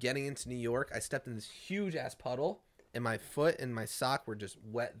 minutes of getting into New York. I stepped in this huge ass puddle, and my foot and my sock were just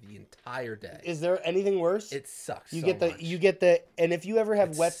wet the entire day. Is there anything worse? It sucks. You so get much. and if you ever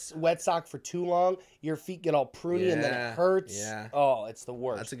have wet sock for too long, your feet get all pruny and then Yeah, it hurts. yeah. Oh, it's the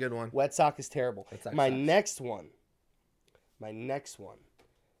worst. That's a good one. Wet sock is terrible. Wet sock My sucks. next one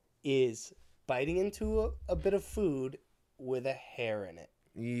is biting into a bit of food with a hair in it.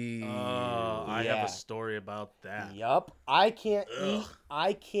 I have Yeah. a story about that. Yup. I can't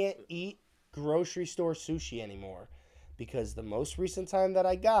eat grocery store sushi anymore because the most recent time that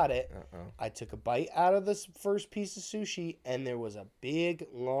I got it, I took a bite out of this first piece of sushi and there was a big,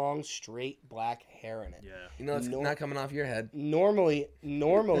 long, straight black hair in it. Yeah. You know, it's not coming off your head. Normally,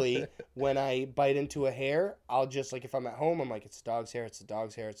 when I bite into a hair, I'll just, like, if I'm at home, I'm like, it's a dog's hair, it's a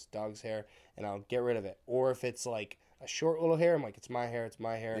dog's hair, it's a dog's hair, and I'll get rid of it. Or if it's, like, a short little hair, I'm like, it's my hair, it's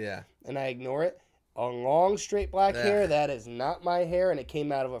my hair. Yeah. And I ignore it. A long, straight black hair, that is not my hair, and it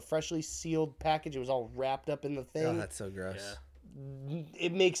came out of a freshly sealed package. It was all wrapped up in the Oh, thing. that's so gross. Yeah.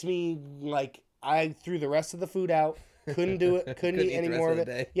 It makes me, like, I threw the rest of the food out. Couldn't do it. Couldn't eat eat any the more of rest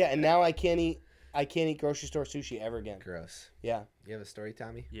it. of the day. Yeah, and now I can't eat grocery store sushi ever again. Gross. Yeah. You have a story,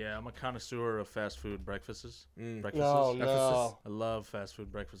 Tommy? Yeah, I'm a connoisseur of fast food breakfasts. Breakfasts. No, no. I love fast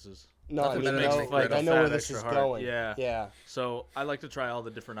food breakfasts. No, I Nothing mean, better than no, making I know fat where this extra is hard. going. Yeah. Yeah. So I like to try all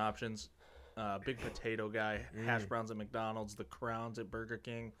the different options. Big potato guy, hash browns at McDonald's, the crowns at Burger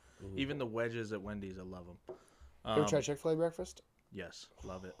King, even the wedges at Wendy's. I love them. Ever try Chick-fil-A breakfast? Yes,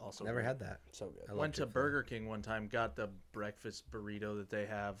 love it. Also, Never good. had that. So good. I love Went to Chick-fil-A. Burger King one time, got the breakfast burrito that they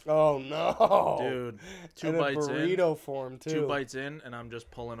have. Oh no, Dude, two in bites a in. burrito form too. 2 bites in, and I'm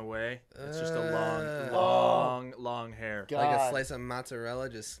just pulling away. It's just a Uh, long hair. God. Like a slice of mozzarella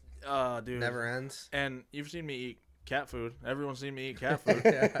just Oh, dude. never ends. And you've seen me eat cat food. Everyone's seen me eat cat food.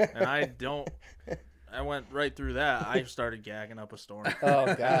 Yeah. And I don't. I went right through that. I started gagging up a storm.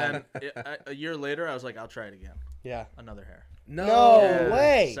 Oh god. And then a year later, I was like, I'll try it again. Yeah. Another hair. No, No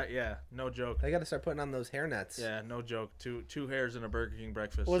way. Yeah, no joke. They got to start putting on those hair nets. Yeah, no joke. Two hairs in a Burger King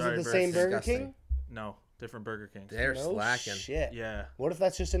breakfast. Was Sorry, it the same Burger disgusting. King? No, different Burger Kings. They're No slacking. shit. Yeah. What if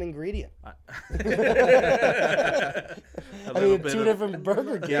that's just an ingredient? A I little mean, bit two of- different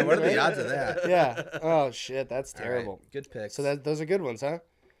Burger Kings. Yeah, what are the right? odds of that? Yeah. Oh shit, that's All right, terrible. good pick. So those are good ones, huh?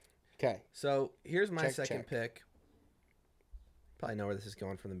 Okay. So here's my Check, second check. pick. Probably know where this is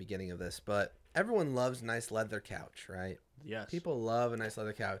going from the beginning of this, but everyone loves nice leather couch, right? Yes. People love a nice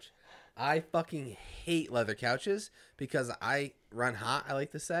leather couch. I fucking hate leather couches because I run hot, I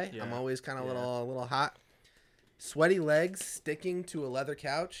like to say. I'm Yeah. always kind of Yeah. a little hot. Sweaty legs sticking to a leather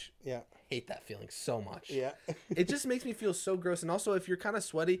couch. Yeah. Hate that feeling so much. Yeah. It just makes me feel so gross. And also, if you're kind of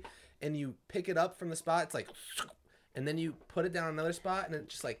sweaty and you pick it up from the spot, it's like, and then you put it down another spot and it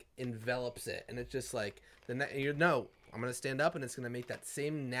just like envelops it. And it's just like, I'm going to stand up and it's going to make that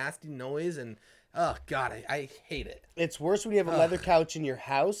same nasty noise. And oh, God, I hate it. It's worse when you have a leather couch in your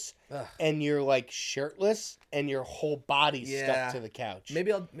house Ugh. and you're like shirtless and your whole body's Yeah. stuck to the couch.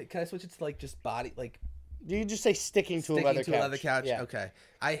 Maybe can I switch it to like just body, like You just say sticking to a leather couch. leather couch? Yeah. Okay.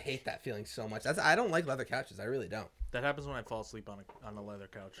 I hate that feeling so much. I don't like leather couches. I really don't. That happens when I fall asleep on a leather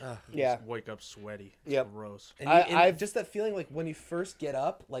couch. Ugh. I Yeah. Just wake up sweaty. It's Yep. gross. And, I've just that feeling like when you first get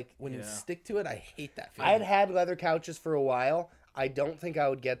up, like when you Yeah. stick to it, I hate that feeling. I had leather couches for a while. I don't think I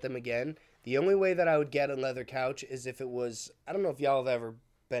would get them again. The only way that I would get a leather couch is if it was, I don't know if y'all have ever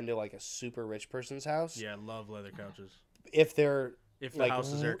been to like a super rich person's house. Yeah, love leather couches. If they're, If the Like,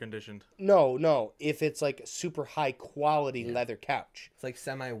 house is air conditioned. no, if it's like a super high quality leather couch. It's like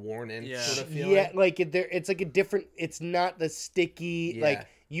semi worn in Yeah. sort of feeling. Yeah, like it's like a different, it's not the sticky, Yeah. like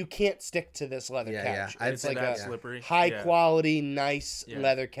you can't stick to this leather Yeah, couch. yeah. It's It's like that a slippery. high Yeah. quality, nice Yeah.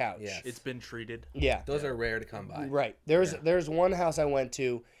 leather couch. Yeah. It's been treated. Yeah. Those are rare to come by. Right. There's one house I went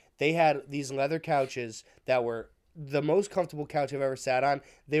to. They had these leather couches that were the most comfortable couch I've ever sat on.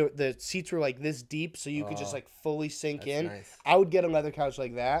 The seats were like this deep, so you could just Oh, like fully sink that's in. nice. I would get a leather couch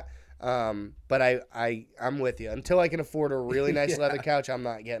like that. But I'm with you. Until I can afford a really nice Yeah. leather couch, I'm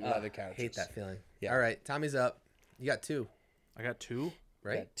not getting leather couches. Hate that feeling. Yeah. All right, Tommy's up. You got 2, I got 2.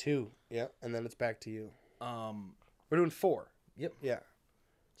 right? Yeah, 2. Yeah, and then it's back to you. Um, We're doing 4. Yep. Yeah.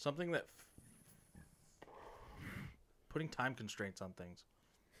 something that putting time constraints on things.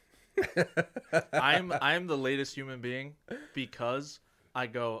 I'm the latest human being because I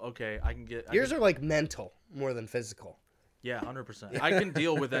go, okay, I can get Yours are like mental more than physical. yeah, 100%. I can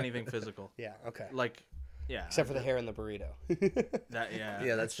deal with anything physical. Yeah. Okay. Like yeah. Except for the hair in the burrito. that yeah.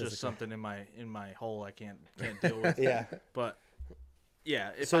 Yeah, that's just physical. something in my hole I can't deal with. Yeah. But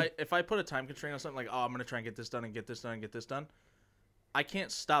yeah, So- if I put a time constraint on something like, oh, I'm gonna try and get this done and get this done and get this done, I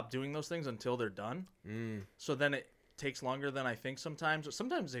can't stop doing those things until they're done. So then it takes longer than I think sometimes.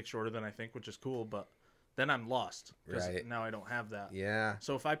 Sometimes it takes shorter than I think, which is cool, but then I'm lost because Right. now I don't have that. Yeah.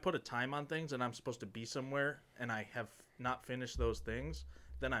 So if I put a time on things and I'm supposed to be somewhere and I have not finished those things,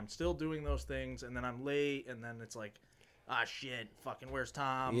 then I'm still doing those things and then I'm late and then it's like, ah, shit, fucking where's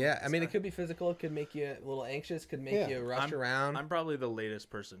Tom? Yeah, I mean, it could be physical. It could make you a little anxious. Could make Yeah. you rush around. I'm probably the latest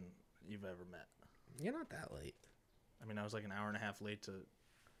person you've ever met. You're not that late. I mean, I was like an hour and a half late to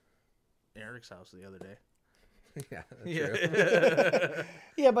Eric's house the other day. Yeah. That's true. Yeah.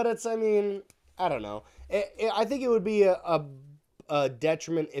 Yeah, but I mean, I don't know. I think it would be a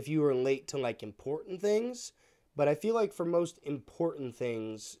detriment if you were late to like important things, but I feel like for most important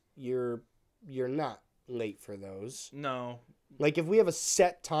things, you're not late for those. No. Like if we have a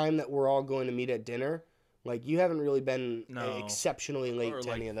set time that we're all going to meet at dinner, like you haven't really been No. exceptionally late Or to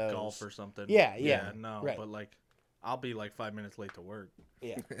like any of those. golf or something. Yeah, no, right. but like, I'll be like 5 minutes late to work.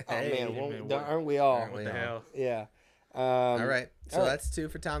 Yeah. Hey, oh man, man, well, aren't we all? Aren't we What the all? hell? Yeah. All right. So all right. that's 2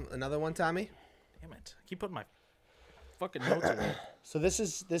 for Tom. Another one, Tommy. Damn it! I keep putting my fucking notes away. So this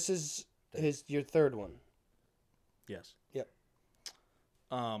is your third one. Yes. Yep.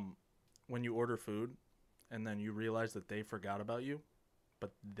 When you order food, and then you realize that they forgot about you,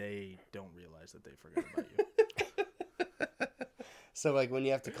 but they don't realize that they forgot about you. So like when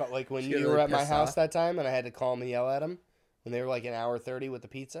you have to call, like when Did you you get were really at my pissed house off? that time, and I had to call them and yell at them when they were like an hour 30 with the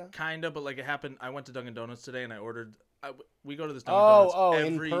pizza. Kinda, but like it happened. I went to Dunkin' Donuts today, and I ordered. We go to this Dunkin' Donuts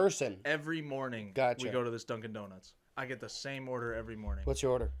In person. every morning. Gotcha. We go to this Dunkin' Donuts. I get the same order every morning. What's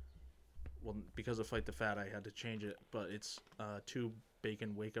your order? Well, because of Fight the Fat, I had to change it, but it's 2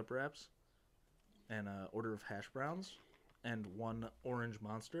 bacon wake up wraps, and an order of hash browns, and 1 orange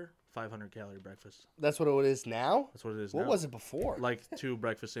Monster, 500 calorie breakfast. That's what it is now. That's what it is What now. was it before? Like 2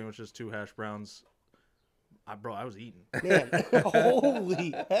 breakfast sandwiches, 2 hash browns. Bro, I was eating. Man,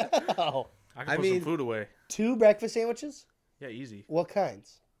 holy hell! I can I put mean- some food away. 2 breakfast sandwiches? Yeah, easy. What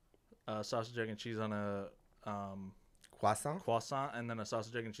kinds? Sausage, egg, and cheese on a Croissant. croissant, and then a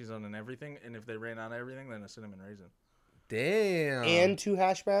sausage, egg, and cheese on an everything. And if they ran out of everything, then a cinnamon raisin. Damn. And 2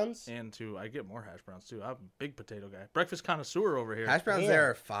 hash browns? And 2, I get more hash browns too. I'm a big potato guy. Breakfast connoisseur over here. hash browns Damn. there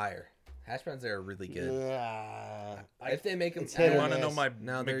are fire. Hash browns there are really good. If they make them, It's hit You or want to know miss. my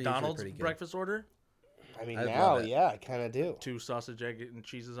No, they're usually McDonald's pretty good. breakfast order? I mean, I'd now, love it. yeah, I kind of do. 2 sausage, egg, and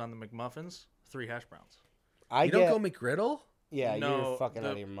cheeses on the McMuffins. 3 hash browns. I you get, don't go McGriddle? yeah, No, you're fucking the-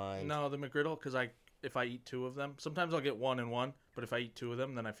 out of your mind. No, the McGriddle, because if I eat 2 of them, sometimes I'll get 1 and 1, but if I eat 2 of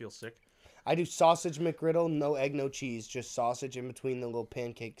them, then I feel sick. I do sausage McGriddle, no egg, no cheese, just sausage in between the little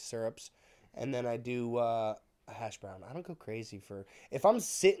pancake syrups, and then I do a hash brown. I don't go crazy for if I'm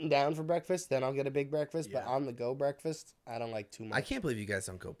sitting down for breakfast, then I'll get a big breakfast. But Yeah. on the go breakfast, I don't like too much. I can't believe you guys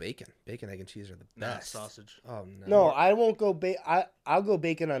don't go bacon. Bacon, egg, and cheese are the Nah, best. sausage. Oh no. No, I won't go. I'll go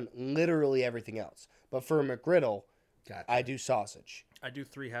bacon on literally everything else. But for a McGriddle, Gotcha. I do sausage. I do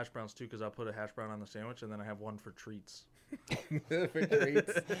 3 hash browns too, because I'll put a hash brown on the sandwich, and then I have 1 for treats. For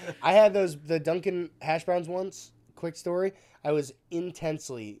treats. I had the Dunkin' hash browns once. Quick story. I was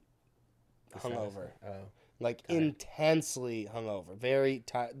intensely hungover. Oh. Like intensely hungover. Very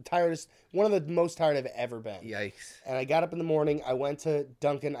tired. One of the most tired I've ever been. Yikes. And I got up in the morning. I went to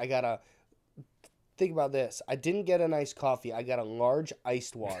Dunkin'. I got a. Think about this. I didn't get an iced coffee. I got a large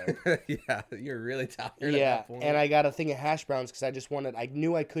iced water. Yeah, you're really tired at Yeah, that point. and I got a thing of hash browns because I just wanted. I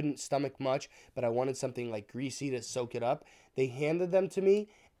knew I couldn't stomach much, but I wanted something like greasy to soak it up. They handed them to me,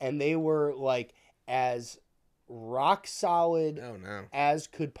 and they were like as rock solid Oh no. as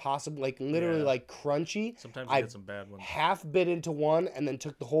could possibly, like literally Yeah. like crunchy. Sometimes you I get some bad ones. half bit into one and then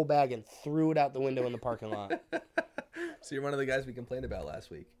took the whole bag and threw it out the window in the parking lot. So you're one of the guys we complained about last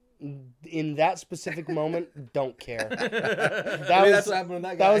week. In that specific moment, don't care. That's what happened with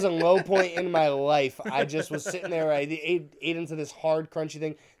that guy. That was a low point in my life. I just was sitting there. I ate into this hard, crunchy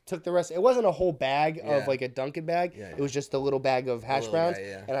thing. Took the rest. It wasn't a whole bag of like a Dunkin' bag. Yeah, yeah. It was just a little bag of hash browns, bag,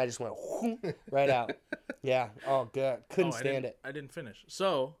 yeah. and I just went whoop, right out. Yeah. Oh, good. Couldn't stand it. I didn't finish.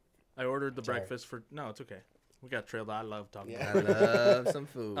 So I ordered the breakfast for. No, it's okay. We got trailed. I love talking. I About love some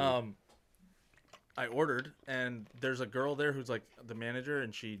food. I ordered, and there's a girl there who's like the manager,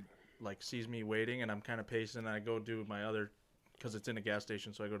 and she like sees me waiting, and I'm kind of pacing, and I go do my other, because it's in a gas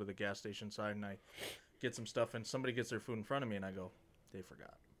station, so I go to the gas station side, and I get some stuff, and somebody gets their food in front of me, and I go, they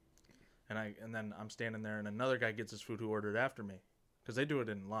forgot. And then I'm standing there, and another guy gets his food who ordered after me, because they do it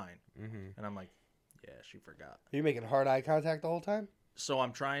in line, and I'm like, yeah, she forgot. Are you making hard eye contact the whole time? So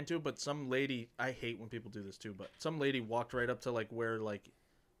I'm trying to, but some lady, I hate when people do this too, but some lady walked right up to like where like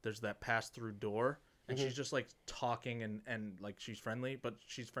there's that pass-through door, and she's just like talking and like she's friendly, but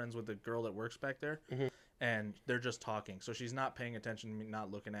she's friends with the girl that works back there, and they're just talking. So she's not paying attention to me, not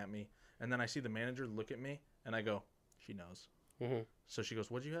looking at me. And then I see the manager look at me, and I go, she knows. So she goes,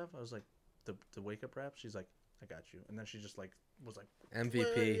 what'd you have? I was like, the wake-up wrap. She's like, I got you. And then she just like was like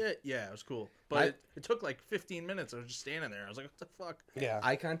MVP. Yeah, it was cool. But it took like 15 minutes. I was just standing there. I was like, what the fuck? Yeah.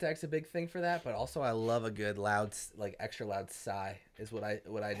 Eye contact's a big thing for that, but also I love a good loud, like extra loud sigh is what I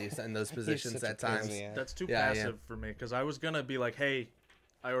do in those positions such a at times. pain in the ass. That's too Yeah, passive for me, because I was gonna be like, hey,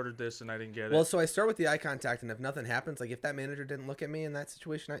 I ordered this and I didn't get it. Well, so I start with the eye contact, and if nothing happens, like if that manager didn't look at me in that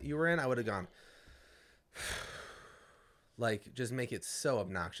situation that you were in, I would have gone, like, just make it so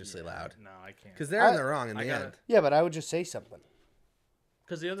obnoxiously loud. No, I can't. Because they're in the wrong in the gotta- end. Yeah, but I would just say something.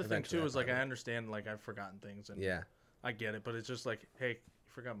 Because the other thing Eventually too I is like probably I would. understand like I've forgotten things and Yeah. I get it, but it's just like, hey, you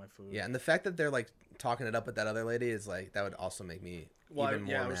forgot my food. Yeah, and the fact that they're like talking it up with that other lady is like that would also make me even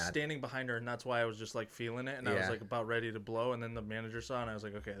more I was mad. standing behind her, and that's why I was just like feeling it, and I was Yeah. like about ready to blow, and then the manager saw, and I was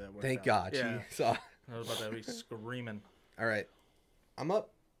like, okay, that worked. Thank out. God. Yeah, She saw. I was about to be screaming. All right, I'm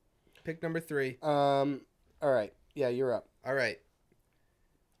up. Pick number 3. All right. Yeah, you're up. All right.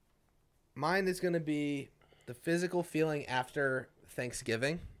 Mine is gonna be the physical feeling after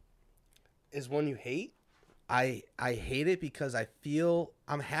Thanksgiving. Is one you hate? I hate it because I feel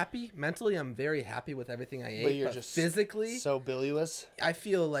I'm happy mentally. I'm very happy with everything I ate. But you're but just physically, So bilious. I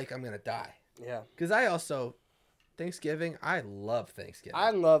feel like I'm gonna die. Yeah. Because I also Thanksgiving. I love Thanksgiving. I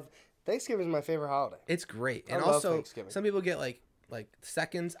love Thanksgiving is my favorite holiday. It's great, I and love also Thanksgiving. some people get like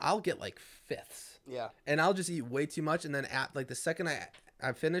seconds. I'll get like fifths, Yeah. and I'll just eat way too much. And then at like the second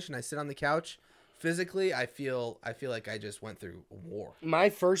I finish and I sit on the couch, physically I feel like I just went through a war. My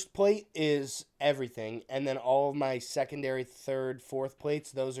first plate is everything, and then all of my secondary, third, fourth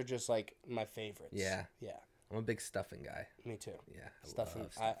plates, those are just like my favorites. Yeah. Yeah. I'm a big stuffing guy. Me too. Yeah, I Stuffing.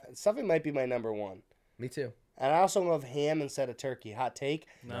 love stuffing. Stuffing might be my number one. Me too. And I also love ham instead of turkey. Hot take.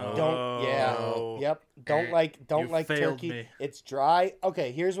 No. Don't. Yeah. No. Yep. Don't like You failed turkey. me. It's dry.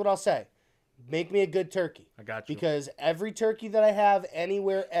 Okay. Here's what I'll say. Make me a good turkey. I got you. Because every turkey that I have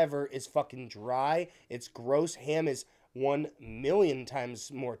anywhere ever is fucking dry. It's gross. Ham is 1,000,000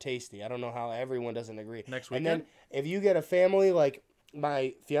 times more tasty. I don't know how everyone doesn't agree. Next And then weekend? if you get a family like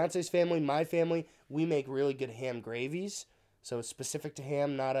my fiance's family, my family, we make really good ham gravies. So it's specific to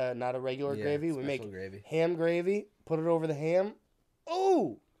ham, not a regular Yeah, gravy. We special make gravy. ham gravy, put it over the ham.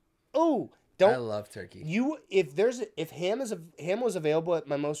 Oh, I don't love turkey. if ham was available at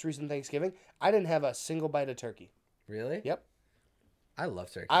my most recent Thanksgiving, I didn't have a single bite of turkey. Really? Yep. I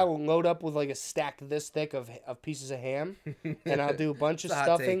love turkey. I will load up with like a stack this thick of pieces of ham, and I'll do a bunch of It's a hot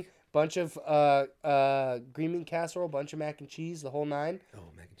stuffing, take. bunch of green bean casserole, bunch of mac and cheese, the whole nine. Oh,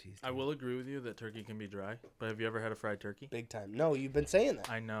 mac and cheese. I will agree with you that turkey can be dry, but have you ever had a fried turkey? Big time. No, you've been saying that.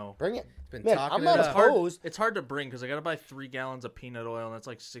 I know. Bring it. Been Man, talking I'm not it up. opposed. It's hard to bring because I gotta buy 3 gallons of peanut oil, and that's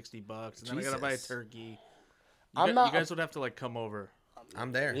like $60, and then I gotta buy a Jesus. turkey. I'm not You guys would have to like come over.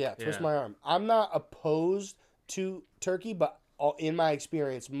 I'm there. Yeah, twist Yeah. my arm. I'm not opposed to turkey, but in my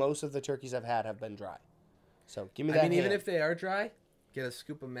experience, most of the turkeys I've had have been dry. So give me that. I mean, even ham. if they are dry, get a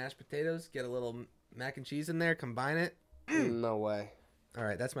scoop of mashed potatoes, get a little mac and cheese in there, combine it. No way. All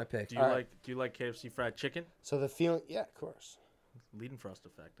right, that's my pick. Do you like KFC fried chicken? So the feeling, yeah, of course. Leading frost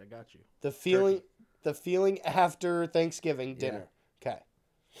effect. I got you. The feeling after Thanksgiving dinner. Okay.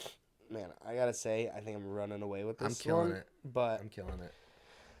 Man, I gotta say, I think I'm running away with this I'm killing one, it. But I'm killing it.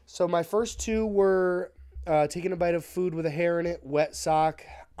 so my first two were taking a bite of food with a hair in it, wet sock.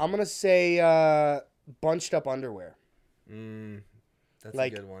 I'm gonna say bunched up underwear. That's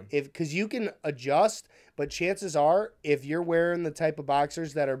Like a good one. because you can adjust, but chances are if you're wearing the type of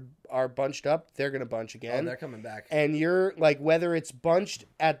boxers that are bunched up, they're gonna bunch Oh, again. they're coming back. And you're like, whether it's bunched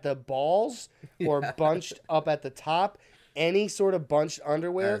at the balls or bunched up at the top, any sort of bunched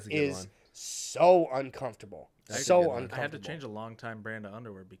underwear That is a good is one. so uncomfortable. That's a So good one. uncomfortable. I had to change a long time brand of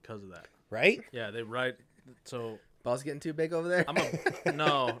underwear because of that. Right? Yeah, they write. So Balls getting too big over there.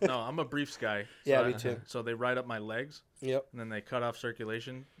 I'm a briefs guy. So Yeah, me too. So they ride up my legs Yep. and then they cut off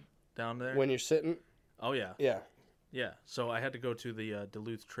circulation down there. When you're sitting, Oh yeah, yeah. yeah. So I had to go to the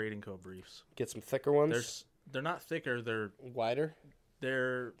Duluth Trading Co. briefs. Get some thicker ones. They're not thicker. Wider.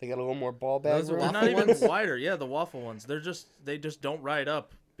 They're They got a little more ball bag Those are room. they're not waffle even ones? wider. Yeah, the waffle ones. They just don't ride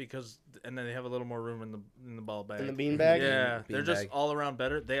up because and then they have a little more room in the ball bag. In the bean bag. Yeah, Bean they're just bag. all around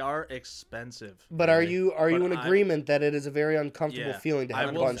better. They are expensive. But are Really? you But in agreement that it is a very uncomfortable Yeah, feeling to I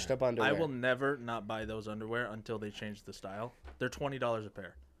have will- bunched up underwear? I will never not buy those underwear until they change the style. They're $20 a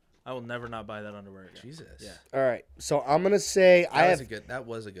pair. I will never not buy that underwear again. Jesus. Yeah. All right. So I'm gonna say That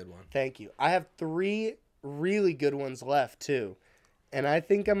was a good one. Thank you. I have 3 really good ones left too, and I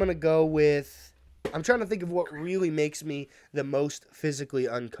think I'm gonna go with. I'm trying to think of what really makes me the most physically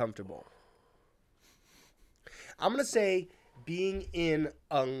uncomfortable. I'm gonna say being in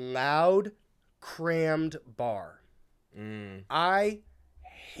a loud, crammed bar. Mm. I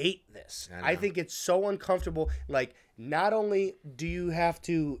hate this. I I know. think it's so uncomfortable. Like, not only do you have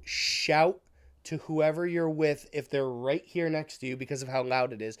to shout to whoever you're with if they're right here next to you because of how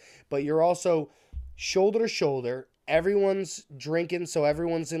loud it is, but you're also shoulder to shoulder. Everyone's drinking, so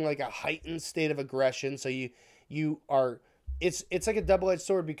everyone's in like a heightened state of aggression. So you are. It's like a double-edged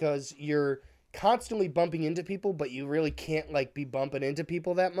sword because you're constantly bumping into people, but you really can't like be bumping into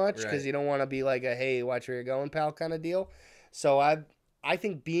people that much because Right. you don't want to be like a hey, watch where you're going, pal kind of deal. So I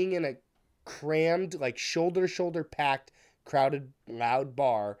think being in a crammed, like shoulder to shoulder packed, crowded, loud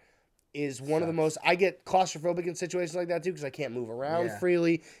bar is one of the most. I get claustrophobic in situations like that too because I can't move around Yeah.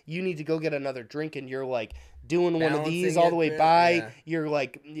 freely. You need to go get another drink and you're like doing one of these Balancing all the it way there, by. yeah. You're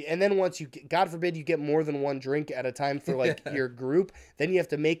like, and then once you, God forbid, you get more than one drink at a time for like your group, then you have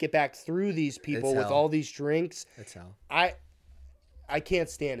to make it back through these people It's with hell. all these drinks. That's how. I can't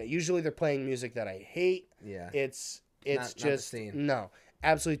stand it. Usually they're playing music that I hate. Yeah. It's Not the just scene. no,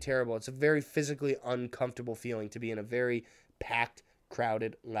 absolutely terrible. It's a very physically uncomfortable feeling to be in a very packed,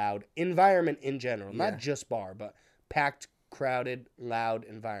 crowded, loud environment in general. Yeah. Not just bar, but packed, crowded, loud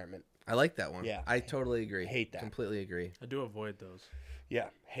environment. I like that one. Yeah. I totally agree. Hate that. Completely agree. I do avoid those. Yeah,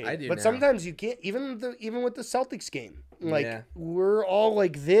 hate I it. do But now. sometimes you can't. Even with the Celtics game, like Yeah. we're all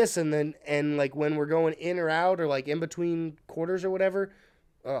like this, and like when we're going in or out or like in between quarters or whatever.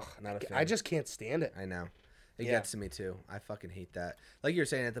 Ugh, Not a fan. I just can't stand it. I know. It Yeah. gets to me too. I fucking hate that. Like you were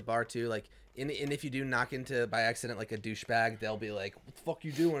saying at the bar too. Like, and if you do knock into by accident like a douchebag, they'll be like, "What the fuck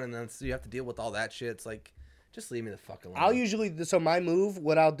you doing?" And then so you have to deal with all that shit. It's like, just leave me the fuck alone. I'll usually so my move.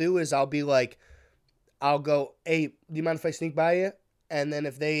 What I'll do is I'll be like, I'll go, hey, do you mind if I sneak by you? And then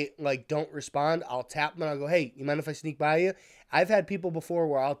if they like don't respond, I'll tap them and I'll go, hey, you mind if I sneak by you? I've had people before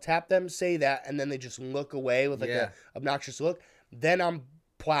where I'll tap them, say that, and then they just look away with like Yeah. a obnoxious look. Then I'm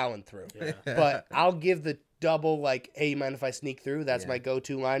plowing through. Yeah. But I'll give the double like, hey, you mind if I sneak through? That's Yeah. my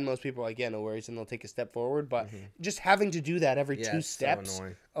go-to line. Most people are like, yeah, no worries, and they'll take a step forward. But just having to do that every Yeah, two it's so steps,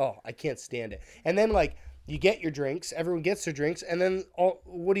 annoying. oh, I can't stand it. And then like you get your drinks, everyone gets their drinks, and then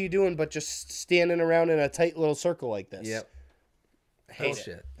what are you doing but just standing around in a tight little circle like this? Yep. Hate Bullshit.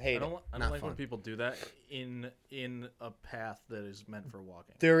 it. Hate I it. don't Not like when fun. people do that in a path that is meant for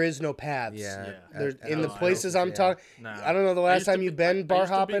walking. There is no paths. Yeah. Yeah. There's, At- in the I places don't- I'm yeah. talking, Nah. I don't know the last used to time you've been I bar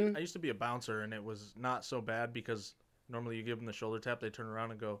used to be- hopping. I used to be a bouncer, and it was not so bad because normally you give them the shoulder tap, they turn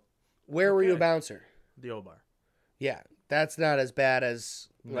around and go, Where were you a okay. bouncer? the O bar. Yeah, that's not as bad as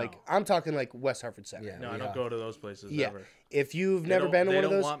like No. I'm talking like West Hartford Center. Yeah. No, I we don't are. go to those places Yeah. ever. If you've They never don't- been to they one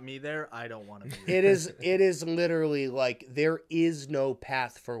of don't those, want me there. I don't want to be there. it is literally like there is no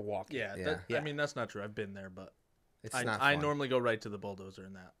path for walking. Yeah, Yeah. Yeah. I mean, that's not true. I've been there, but It's I, not I fun. normally go right to the bulldozer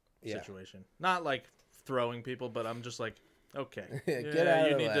in that Yeah. situation. Not like throwing people, but I'm just like, okay, Get yeah, out of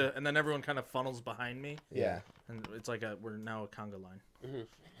you the need way. to, and then everyone kind of funnels behind me, Yeah. and it's like we're now a conga line.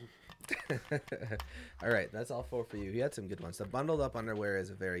 All right, that's all 4 for you. You had some good ones. The bundled up underwear is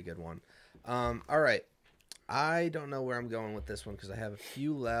a very good one. All right, I don't know where I'm going with this one because I have a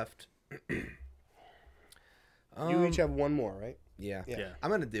few left. You each have one more, right? Yeah. Yeah. Yeah. I'm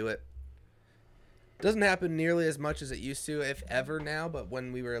gonna do it. Doesn't happen nearly as much as it used to, if ever now. But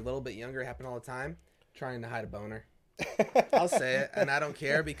when we were a little bit younger, it happened all the time. Trying to hide a boner. I'll say it, and I don't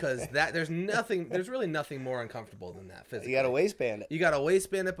care because there's really nothing more uncomfortable than that. Physically, You got to waistband it. You got to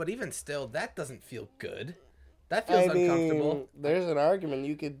waistband it, but even still, that doesn't feel good. That feels uncomfortable. There's an argument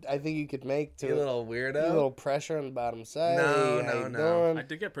I think you could make to You it. little A weirdo. little pressure on the bottom side. No, How you no. doing? I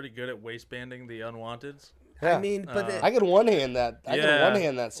did get pretty good at waistbanding the unwanteds. Yeah. I mean, but I could one hand that. I could Yeah. one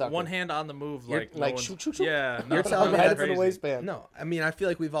hand that sucker. One hand on the move, You're- like no like one's- shoot, shoot, shoot. Yeah, You're nothing telling me right that's from the crazy. waistband. no, I mean, I feel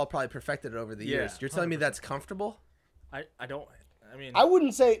like we've all probably perfected it over the years. Yeah, You're telling me 100%. that's comfortable? I don't. I mean, I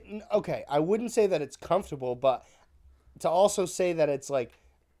wouldn't say okay. I wouldn't say that it's comfortable, but to also say that it's like,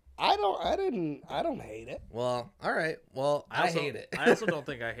 I don't hate it. Well, all right. Well, I also, hate it. I also don't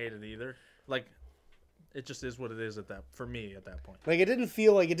think I hate it either. Like, it just is what it is for me at that point. Like it didn't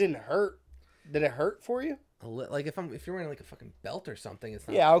feel like it didn't hurt. Did it hurt for you? Like if you're wearing like a fucking belt or something, it's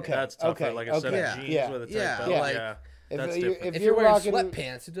not. Yeah. Okay. That's tougher. Okay. Like a set okay. of jeans yeah. with a tight Yeah, belt. like, Yeah, If that's you- different. If you're you're wearing rocking-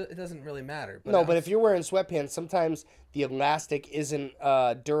 sweatpants, it doesn't really matter. No, but if you're wearing sweatpants, sometimes the elastic isn't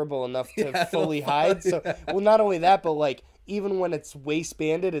durable enough to Yeah, fully it'll hide. fall, So, well, not only that, but like even when it's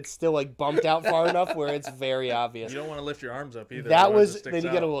waistbanded, it's still like bumped out far enough where it's very obvious. You don't want to lift your arms up either. That otherwise it was sticks then you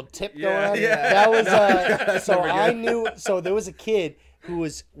get a out. little tip Yeah, going on. yeah. That was That's so never I good. knew. So there was a kid who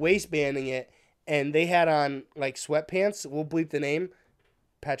was waistbanding it, and they had on like sweatpants. We'll bleep the name,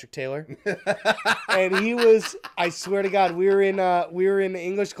 Patrick Taylor, and he was. I swear to God, we were in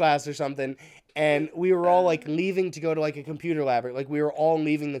English class or something. And we were all like leaving to go to like a computer lab. Like we were all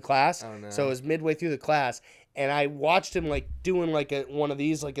leaving the class. Oh, no. So it was midway through the class. And I watched him like doing like one of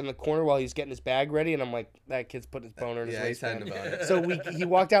these like in the corner while he's getting his bag ready. And I'm like, that kid's putting his boner in his Yeah, he's waistband. hiding about it. So he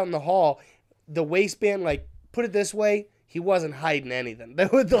walked out in the hall. The waistband, like, put it this way, he wasn't hiding anything.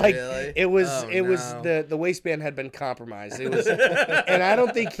 That was like Really? it was Oh, it was no. the waistband had been compromised. It was, and I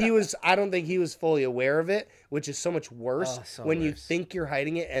don't think he was fully aware of it, which is so much worse Oh, so when you worse. think you're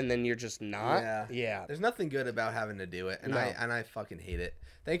hiding it and then you're just not. Yeah. Yeah. There's nothing good about having to do it, and No. I fucking hate it.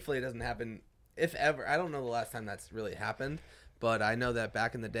 Thankfully, it doesn't happen. If ever, I don't know the last time that's really happened, but I know that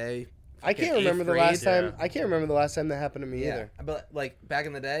back in the day. I can't fucking remember eighth the last grade- time. Yeah. I can't remember the last time that happened to me Yeah, either. but like back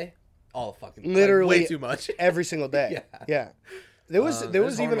in the day, all fucking like, Literally way too much. Every single day. Yeah. Yeah. There was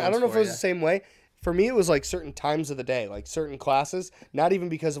there's even I don't know if hormones it was for the same way. For me, it was like certain times of the day, like certain classes. Not even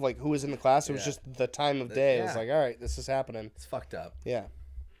because of like who was in the class. It was Yeah. just the time of day. It was yeah. like, all right, this is happening. It's fucked up. Yeah.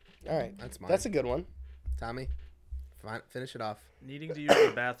 All right. That's mine. That's a good one. Tommy, finish it off. Needing to use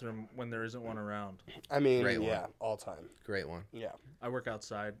the bathroom when there isn't one around. I mean, Great one. yeah, all time. Great one. Yeah. I work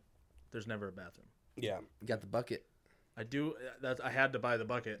outside. There's never a bathroom. Yeah. You got the bucket. I do. I had to buy the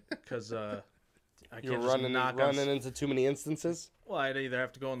bucket because I You're can't just running knock on. running into too many instances. Well, I'd either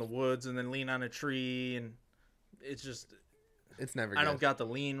have to go in the woods and then lean on a tree, and it's just It's never. I good. don't got the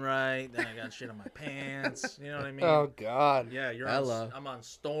lean right. Then I got shit on my pants. You know what I mean? Oh God. Yeah, Hello. I'm on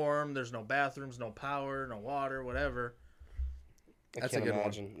storm. There's no bathrooms, no power, no water, whatever. I That's a can't good one.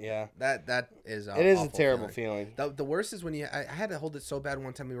 imagine. Yeah. That is. It is a awful terrible feeling. feeling. The worst is when I had to hold it so bad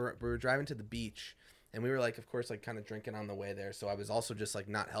one time. We were driving to the beach, and we were like, of course, like kind of drinking on the way there. So I was also just like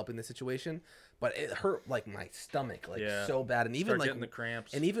not helping the situation, but it hurt like my stomach like Yeah. so bad, and even Start like getting the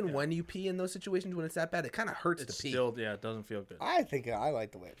cramps. and even Yeah. when you pee in those situations when it's that bad, it kind of hurts it's to pee. still it doesn't feel good. I think I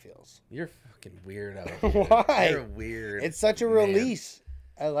like the way it feels. You're fucking weirdo. dude. Why? You're weird. It's such a man. release.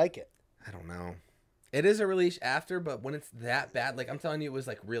 I like it. I don't know. It is a release after, but when it's that bad, like I'm telling you, it was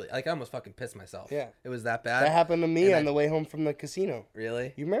like really, like I almost fucking pissed myself. Yeah. It was that bad. That happened to me and on I- the way home from the casino.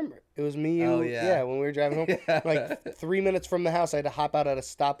 Really? You remember? It was me, you, Oh, yeah. when we were driving home. Yeah. Like 3 minutes from the house, I had to hop out at a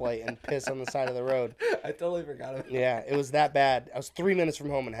stoplight and piss on the side of the road. I totally forgot about Yeah, it was that bad. I was 3 minutes from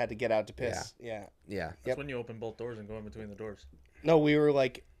home and had to get out to piss. Yeah. Yeah. That's Yep. when you open both doors and go in between the doors. No, we were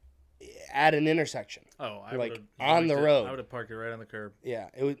like at an intersection. Oh, I Like, would've on the parked it- road. I would have parked it right on the curb. Yeah,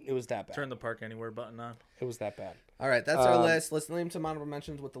 it was that bad. Turn the park anywhere button on. It was that bad. All right, that's our Um, list. Let's name some honorable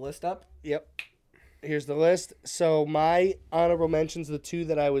mentions with the list up. Yep. Here's the list. So my honorable mentions, the two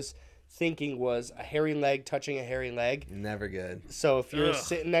that I was thinking was a hairy leg touching a hairy leg. Never good. So if you're Ugh.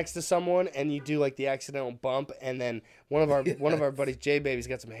 sitting next to someone and you do like the accidental bump, and then one of our buddies, J Baby's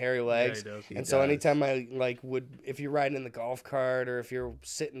got some hairy legs, does. He and so does. anytime I like if you're riding in the golf cart or if you're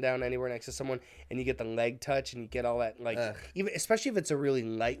sitting down anywhere next to someone and you get the leg touch and you get all that like Ugh. even especially if it's a really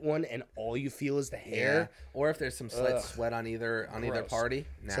light one and all you feel is the hair. Yeah. Or if there's some slight Ugh. sweat on either Gross. party.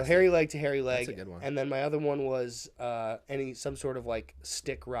 So Nasty. hairy leg to hairy leg. That's a good one. And then my other one was some sort of like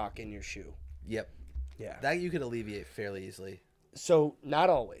stick rock in your shoe. Yep. Yeah. That you could alleviate fairly easily. So not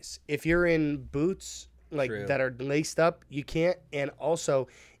always. If you're in boots like True. that are laced up, you can't. And also,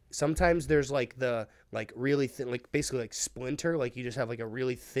 sometimes there's like the like really thin, like basically like splinter. Like you just have like a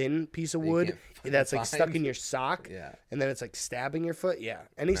really thin piece of That you wood can't fucking that's like stuck find. in your sock, Yeah. and then it's like stabbing your foot. Yeah.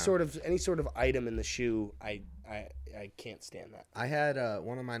 Any sort of item in the shoe, I can't stand that. I had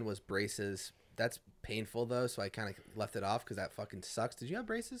one of mine was braces. That's painful though, so I kind of left it off because that fucking sucks. Did you have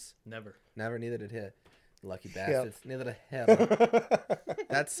braces? Never. Never. Neither did he. Lucky bastards. Neither did he.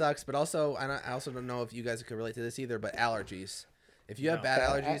 That sucks. But also, and I also don't know if you guys could relate to this either. But allergies. If you have No. bad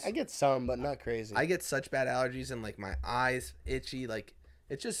allergies, I get some, but not crazy. I get such bad allergies and like my eyes itchy. Like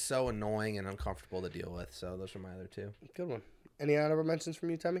it's just so annoying and uncomfortable to deal with. So those are my other two. Good one. Any honorable mentions from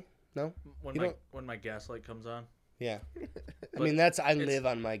you, Tommy? No? When You my don't- when my gaslight comes on, Yeah. I But mean, I it's- live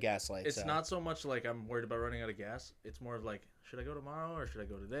on my gaslight. it's so. not so much like I'm worried about running out of gas. It's more of like, should I go tomorrow or should I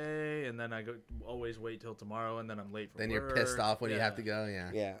go today? And then I go always wait till tomorrow, and then I'm late for Then work. you're pissed off when you Yeah. have to go.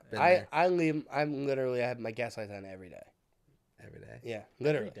 Yeah. Yeah. Been I there. leave. I'm literally. I have my gaslight on every day. Every day. Yeah. Every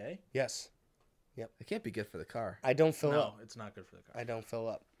Literally. day. Yes. It can't be good for the car. I don't fill No, up. it's not good for the car. I don't fill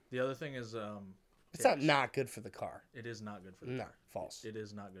up. The other thing is, It's hitch. not good for the car. It is not good for the No. car. False. It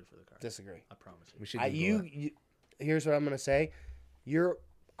is not good for the car. Disagree. I promise you. We should. I, Google it. you. Here's what I'm gonna say.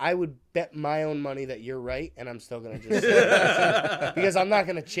 I would bet my own money that you're right, and I'm still gonna just say it. Because I'm not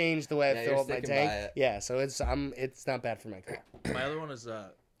gonna change the way I Yeah, fill you're up my sticking tank. by it. Yeah, so it's not bad for my car. My other one is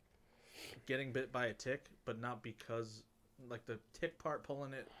getting bit by a tick, but not because like the tick part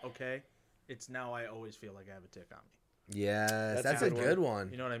pulling it. Okay, it's now I always feel like I have a tick on me. Yes, that's a a good good one.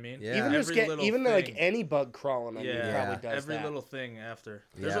 You know what I mean? Yeah. Even Every little even like thing. any bug crawling on you Yeah, probably does every that. little thing after.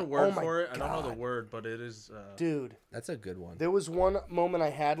 There's Yeah. a word Oh my for it. I don't know the God. word, but it is. Dude, That's a good one. there was one moment I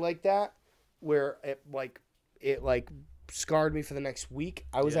had like that where it scarred me for the next week.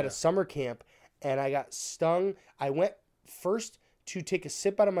 I was at Yeah. a summer camp and I got stung. I went first to take a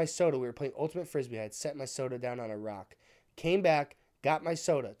sip out of my soda. We were playing Ultimate Frisbee. I had set my soda down on a rock. Came back, got my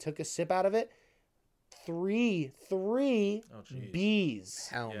soda, took a sip out of it. Three Oh, jeez. bees.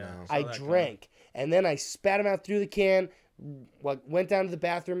 Hell Yeah. no. Saw I that drank, and then I spat them out through the can. Went down to the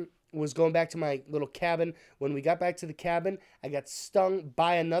bathroom. Was going back to my little cabin. When we got back to the cabin, I got stung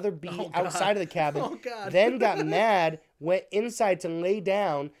by another bee Oh, God. outside of the cabin. Oh, God. Then got mad. Went inside to lay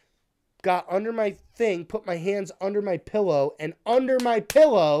down. Got under my thing. Put my hands under my pillow, and under my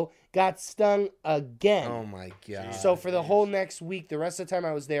pillow got stung again. Oh my god. So for the whole next week, the rest of the time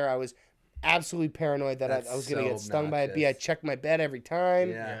I was there, I was absolutely paranoid that I That's was going to so get stung by a bee. I obnoxious. checked my bed every time.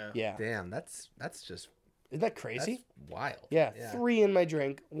 Yeah. Yeah. Damn, that's just Isn't that crazy? that's wild. Yeah, 3 in my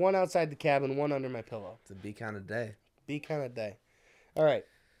drink, 1 outside the cabin, 1 under my pillow. It's a B kind of day. Be kind of day. All right.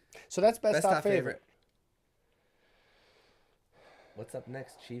 So that's best, top favorite. What's up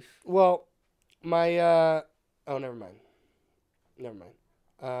next, Chief? Well, my oh, never mind.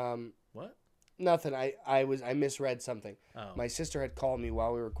 What? Nothing. I misread something. Oh. My sister had called me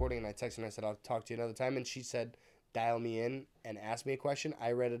while we were recording, and I texted her and I said I'll talk to you another time, and she said dial me in and ask me a question.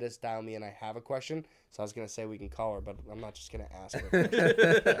 I read it as dial me in. I have a question, so I was gonna say we can call her, but I'm not just gonna ask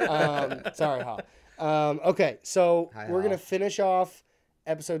her. Sorry, Hal. Okay, so Hi, we're gonna Hal. finish off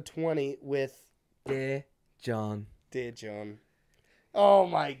episode 20 with Dear John. Dear John. Oh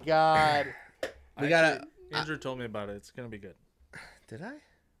my God. We gotta. Andrew told me about it. It's gonna be good. Did I?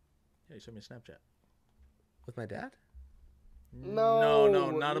 Yeah, you sent me a Snapchat. With my dad? No,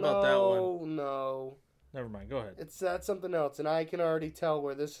 not about that one. No, Never mind. Go ahead. that's something else, and I can already tell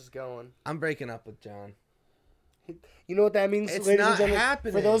where this is going. I'm breaking up with John. You know what that means, It's ladies and not gentlemen?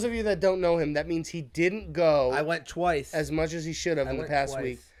 happening. For those of you that don't know him, that means he didn't go I went twice. as much as he should have I in the went past twice.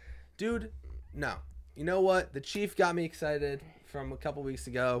 week. Dude, no. You know what? The Chief got me excited from a couple weeks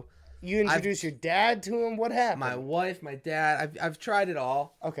ago. You introduced your dad to him. What happened? My wife, my dad. I've tried it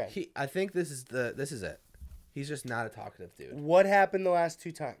all. Okay. I think this is it. He's just not a talkative dude. What happened the last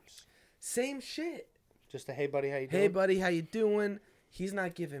 2 times? Same shit. Just a hey buddy, how you doing? Hey buddy, how you doing? He's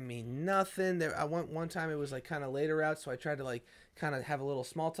not giving me nothing. There, I went one time. It was like kind of later out, so I tried to like kind of have a little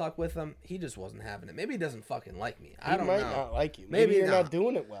small talk with him. He just wasn't having it. Maybe he doesn't fucking like me. I He don't might know. not like you. Maybe Maybe you're not. not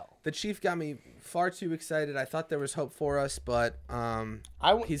doing it well. The Chief got me far too excited. I thought there was hope for us, but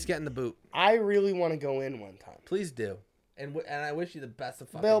he's getting the boot. I really want to go in one time. Please do. And I wish you the best of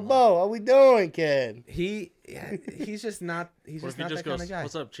fucking Bilbo, luck. how we doing, kid? He's just not. He's Or just if he not just that kind goes, of guy.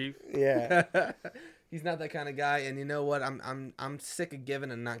 "What's up, Chief?" Yeah. He's not that kind of guy, and you know what? I'm sick of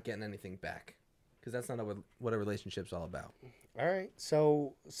giving and not getting anything back, because that's not what a relationship's all about. All right.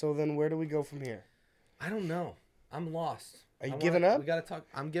 So then where do we go from here? I don't know. I'm lost. Are you I giving wanna- up? We gotta talk.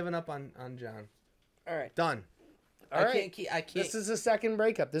 I'm giving up on John. All right. Done. All right. I can't. This is a second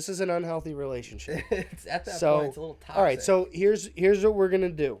breakup. This is an unhealthy relationship. It's at that So, point. It's a little toxic. all right. So here's what we're gonna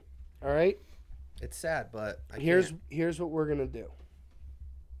do. All right. it's sad, but I Here's can't. what we're gonna do.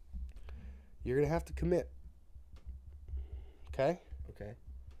 You're gonna have to commit. Okay. Okay.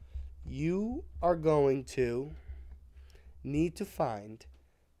 You are going to need to find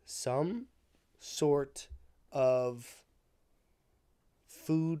some sort of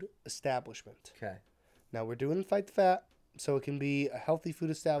food establishment. Okay. Now we're doing Fight the Fat, so it can be a healthy food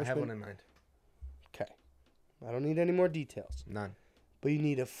I establishment. have one in mind. Okay. I don't need any more details. None. But you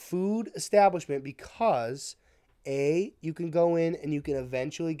need a food establishment because You can go in and you can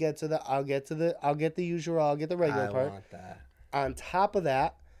eventually get to the I'll get the usual, I'll get the regular I part. want that. On top of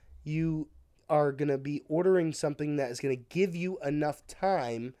that, you are going to be ordering something that is going to give you enough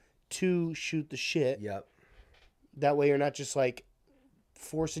time to shoot the shit. Yep. That way you're not just like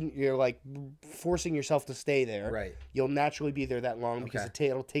forcing yourself to stay there. Right. You'll naturally be there that long because Okay.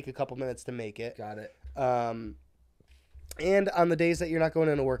 it'll take a couple minutes to make it. Got it. And on the days that you're not going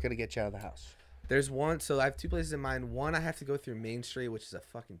into work, it'll get you out of the house. There's one, so I have two places in mind. One, I have to go through Main Street, which is a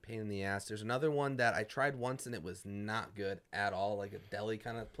fucking pain in the ass. There's another one that I tried once and it was not good at all, like a deli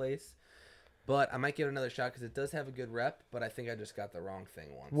kind of place. But I might give it another shot because it does have a good rep, but I think I just got the wrong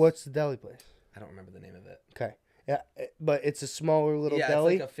thing once. What's the deli place? I don't remember the name of it. Okay. Yeah, but it's a smaller little Yeah,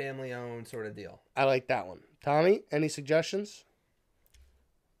 deli. it's like a family-owned sort of deal. I like that one. Tommy, any suggestions?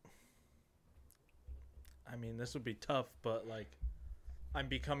 I mean, this would be tough, but like, I'm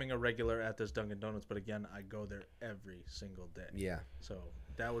becoming a regular at this Dunkin' Donuts, but again, I go there every single day. Yeah, So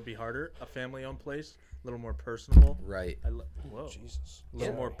that would be harder. A family-owned place, a little more personable. right. Whoa. Jesus. A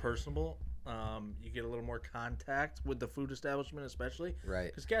little Yeah. more personable. You get a little more contact with the food establishment, especially Right.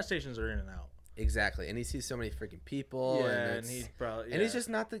 because gas stations are in and out. Exactly. And he sees so many freaking people. Yeah, and, and he's it's- probably and he's just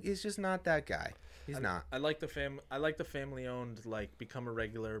not that guy. He's not. I like the family-owned. Like, become a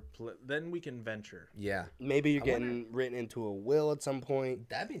regular. Then we can venture. Yeah. Maybe you're I getting written into a will at some point.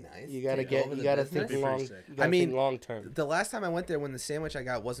 That'd be nice. You gotta Take over you the gotta business. think long. Pretty sick. You gotta I mean, think long term. The last time I went there, when the sandwich I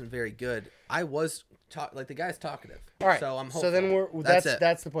got wasn't very good, I was like the guy's talkative. All right. So I'm hopeful. So then That's it.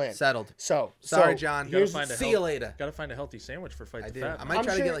 that's the plan. Settled. So Sorry, so John. You gotta Here's, find a See health- you later. Gotta find a healthy sandwich for Fight I the do. Fat. I Man. might I'm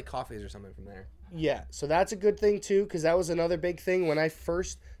try to sure- get like coffees or something from there. yeah. So that's a good thing too, because that was another big thing when I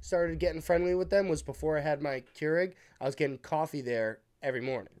first started getting friendly with them. Was before I had my Keurig, I was getting coffee there every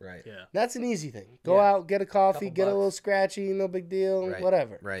morning. Right. Yeah. That's an easy thing. Go Yeah. out, get a coffee, Couple get a little bucks. scratchy, no big deal, Right.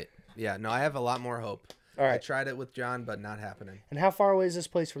 whatever. Right. Yeah. No, I have a lot more hope. All I right. tried it with John, but not happening. And how far away is this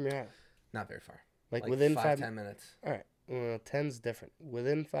place from your house? Not very far. Like within 10 minutes. All right. 10's different.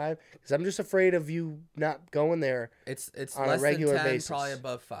 Within 5? Because I'm just afraid of you not going there. It's On a less regular than 10, basis. probably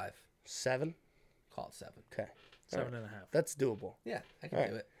above 5. 7? Call it 7. Okay. 7.5. That's doable. Yeah, I can All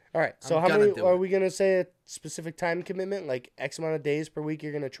right. do it. All right. So I'm how gonna many do are it. we going to say a specific time commitment? Like X amount of days per week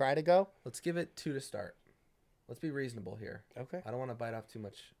you're going to try to go? Let's give it 2 to start. Let's be reasonable here. Okay. I don't want to bite off too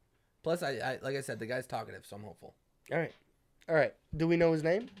much. Plus, I like I said, the guy's talkative, so I'm hopeful. All right. All right. Do we know his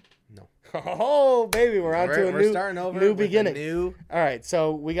name? No. Oh, baby, we're on to a We're new starting over new with a beginning. New All right,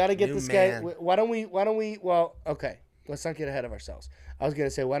 so we got to get New this guy. man. Why don't we? Well, okay. Let's not get ahead of ourselves. I was gonna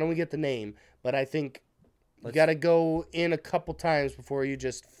say, why don't we get the name? But I think you Let's- got to go in a couple times before you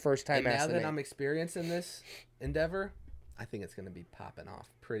just first time and now ask the that name. I'm experienced in this endeavor, I think it's gonna be popping off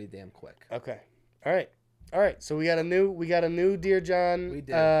pretty damn quick. Okay. All right. So we got a new Dear John. We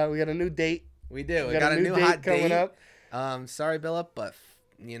do. We got a new date. We do. We We got a new date hot coming date. up. Sorry, Billip, but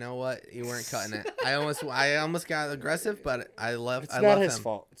you know what? You weren't cutting it. I almost got aggressive, but I love. It's I not love his him.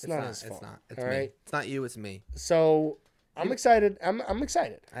 fault. It's not his fault. It's not. It's All me. right. It's not you. It's me. So I'm excited. I'm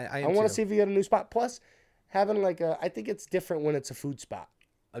excited. I I am want too. to see if you get a new spot. Plus, having I think it's different when it's a food spot.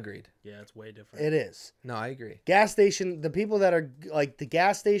 Agreed. Yeah, it's way different. It is. No, I agree. Gas station, the people that are like the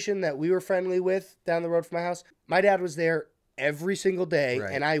gas station that we were friendly with down the road from my house, my dad was there every single day,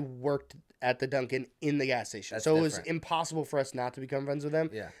 Right. and I worked at the Dunkin' in the gas station. That's so it was different. impossible for us not to become friends with them.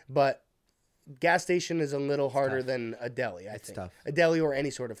 Yeah. But gas station is a little harder tough. than a deli, I It's think. tough. A deli or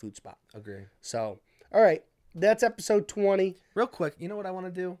any sort of food spot. Agree. So, all right. That's episode 20. Real quick, you know what I want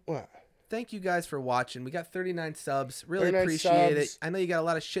to do? What? Thank you guys for watching. We got 39 subs. Really 39 appreciate it. subs. I know you got a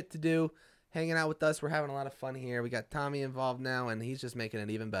lot of shit to do. Hanging out with us. We're having a lot of fun here. We got Tommy involved now, and he's just making it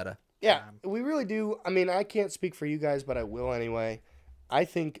even better. Yeah, we really do. I mean, I can't speak for you guys, but I will anyway. I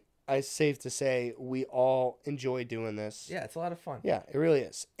think it's safe to say we all enjoy doing this. Yeah, it's a lot of fun. Yeah, it really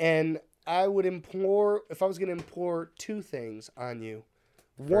is. And I would implore, if I was going to implore 2 things on you.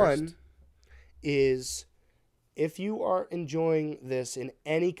 One First. is if you are enjoying this in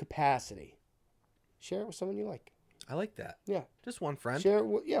any capacity, share it with someone you like. I like that. Yeah. Just one friend. Share it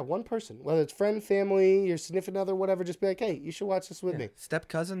with, one person. Whether it's friend, family, your significant other, whatever, just be like, hey, you should watch this with Yeah. me. Step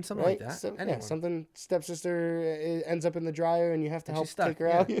cousin, something Right? like that. So, yeah, Anyone. something stepsister ends up in the dryer and you have to And help she's stuck, take her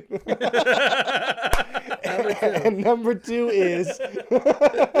out. Number 2. And number 2 is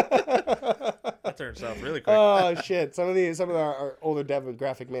That turned south really quick. oh shit! Some of our older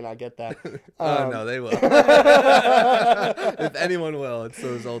demographic may not get that. Oh, no, they will. If anyone will, it's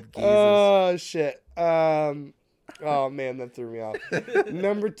those old geezers. Oh shit! Oh man, that threw me off.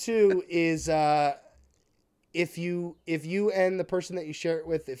 Number 2 is if you and the person that you share it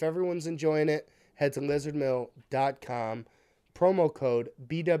with, if everyone's enjoying it, head to lizardmill.com. Promo code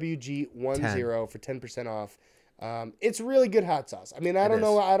BWG10 for 10% off. It's really good hot sauce. I mean, I don't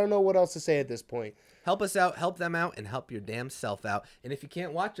know what else to say at this point. Help us out, help them out, and help your damn self out. And if you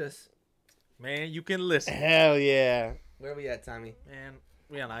can't watch us, Man, you can listen. Hell yeah. where are we at, Tommy? Man,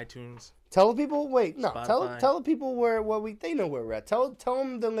 we on iTunes. Tell the people. Wait, no. Spotify. Tell the people they know where we're at. Tell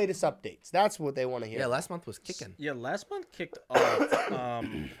them the latest updates. That's what they want to hear. Yeah, last month was kicking. Yeah, last month kicked off.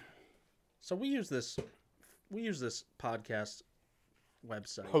 So we use this podcast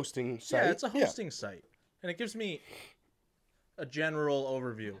website. Hosting site. Yeah, it's a hosting site, and it gives me a general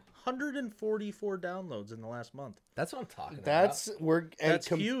overview. 144 downloads in the last month. That's what I'm talking That's about. That's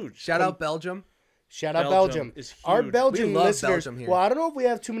huge. Shout out Belgium. Shout out Belgium. is Our huge. Belgian We love listeners. Belgium here. Well, I don't know if we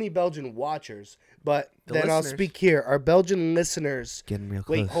have too many Belgian watchers, but The then I'll listeners. speak here. Our Belgian listeners. Getting real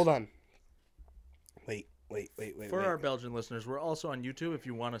Wait, hold on. Wait. For our Belgian listeners, we're also on YouTube if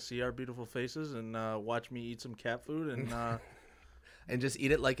you want to see our beautiful faces and watch me eat some cat food and And just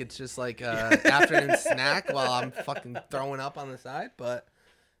eat it like it's just like afternoon snack while I'm fucking throwing up on the side. But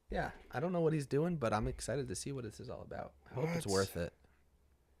yeah, I don't know what he's doing, but I'm excited to see what this is all about. I hope it's What? worth it.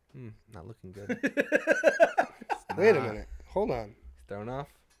 Not looking good. Wait a minute. Hold on. He's thrown off.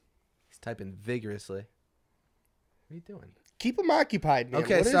 He's typing vigorously. What are you doing? Keep them occupied, man.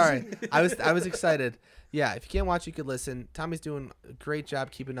 Okay, What is sorry. it? I was excited. Yeah, if you can't watch, you could listen. Tommy's doing a great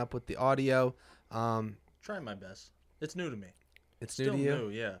job keeping up with the audio. trying my best. It's new to me. It's new Still to you, new,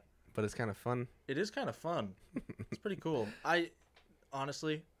 yeah. but it's kind of fun. It is kind of fun. It's pretty cool. I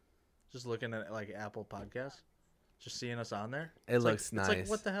honestly just looking at like Apple Podcasts, just seeing us on there. It it's looks like, nice. It's like,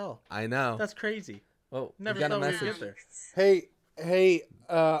 what the hell? I know. That's crazy. Well, Never we got a thought we'd message. get there. Hey,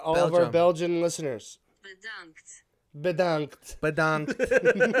 all of our Belgium. Belgian listeners. Bedankt. Bedankt.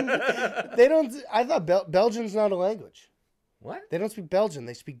 Badonk. They don't. I thought Belgian's not a language. What? They don't speak Belgian.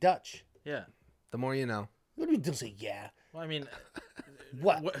 They speak Dutch. Yeah. The more you know. What do you do? Say yeah. Well, I mean,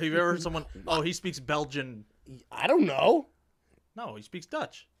 What? have you ever heard someone? Oh, he speaks Belgian. I don't know. No, he speaks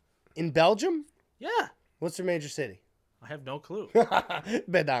Dutch. In Belgium, Yeah. what's their major city? I have no clue.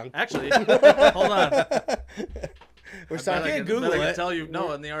 Bedankt. Actually, hold on. We're Bet signing. I can, Google bet I can it. tell you.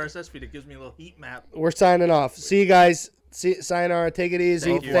 No, in the RSS feed, it gives me a little heat map. We're signing off. See you guys. Sayonara. Take it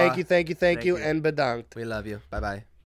easy. Thank you. Thank you. Thank you. you. And bedankt. We love you. Bye bye.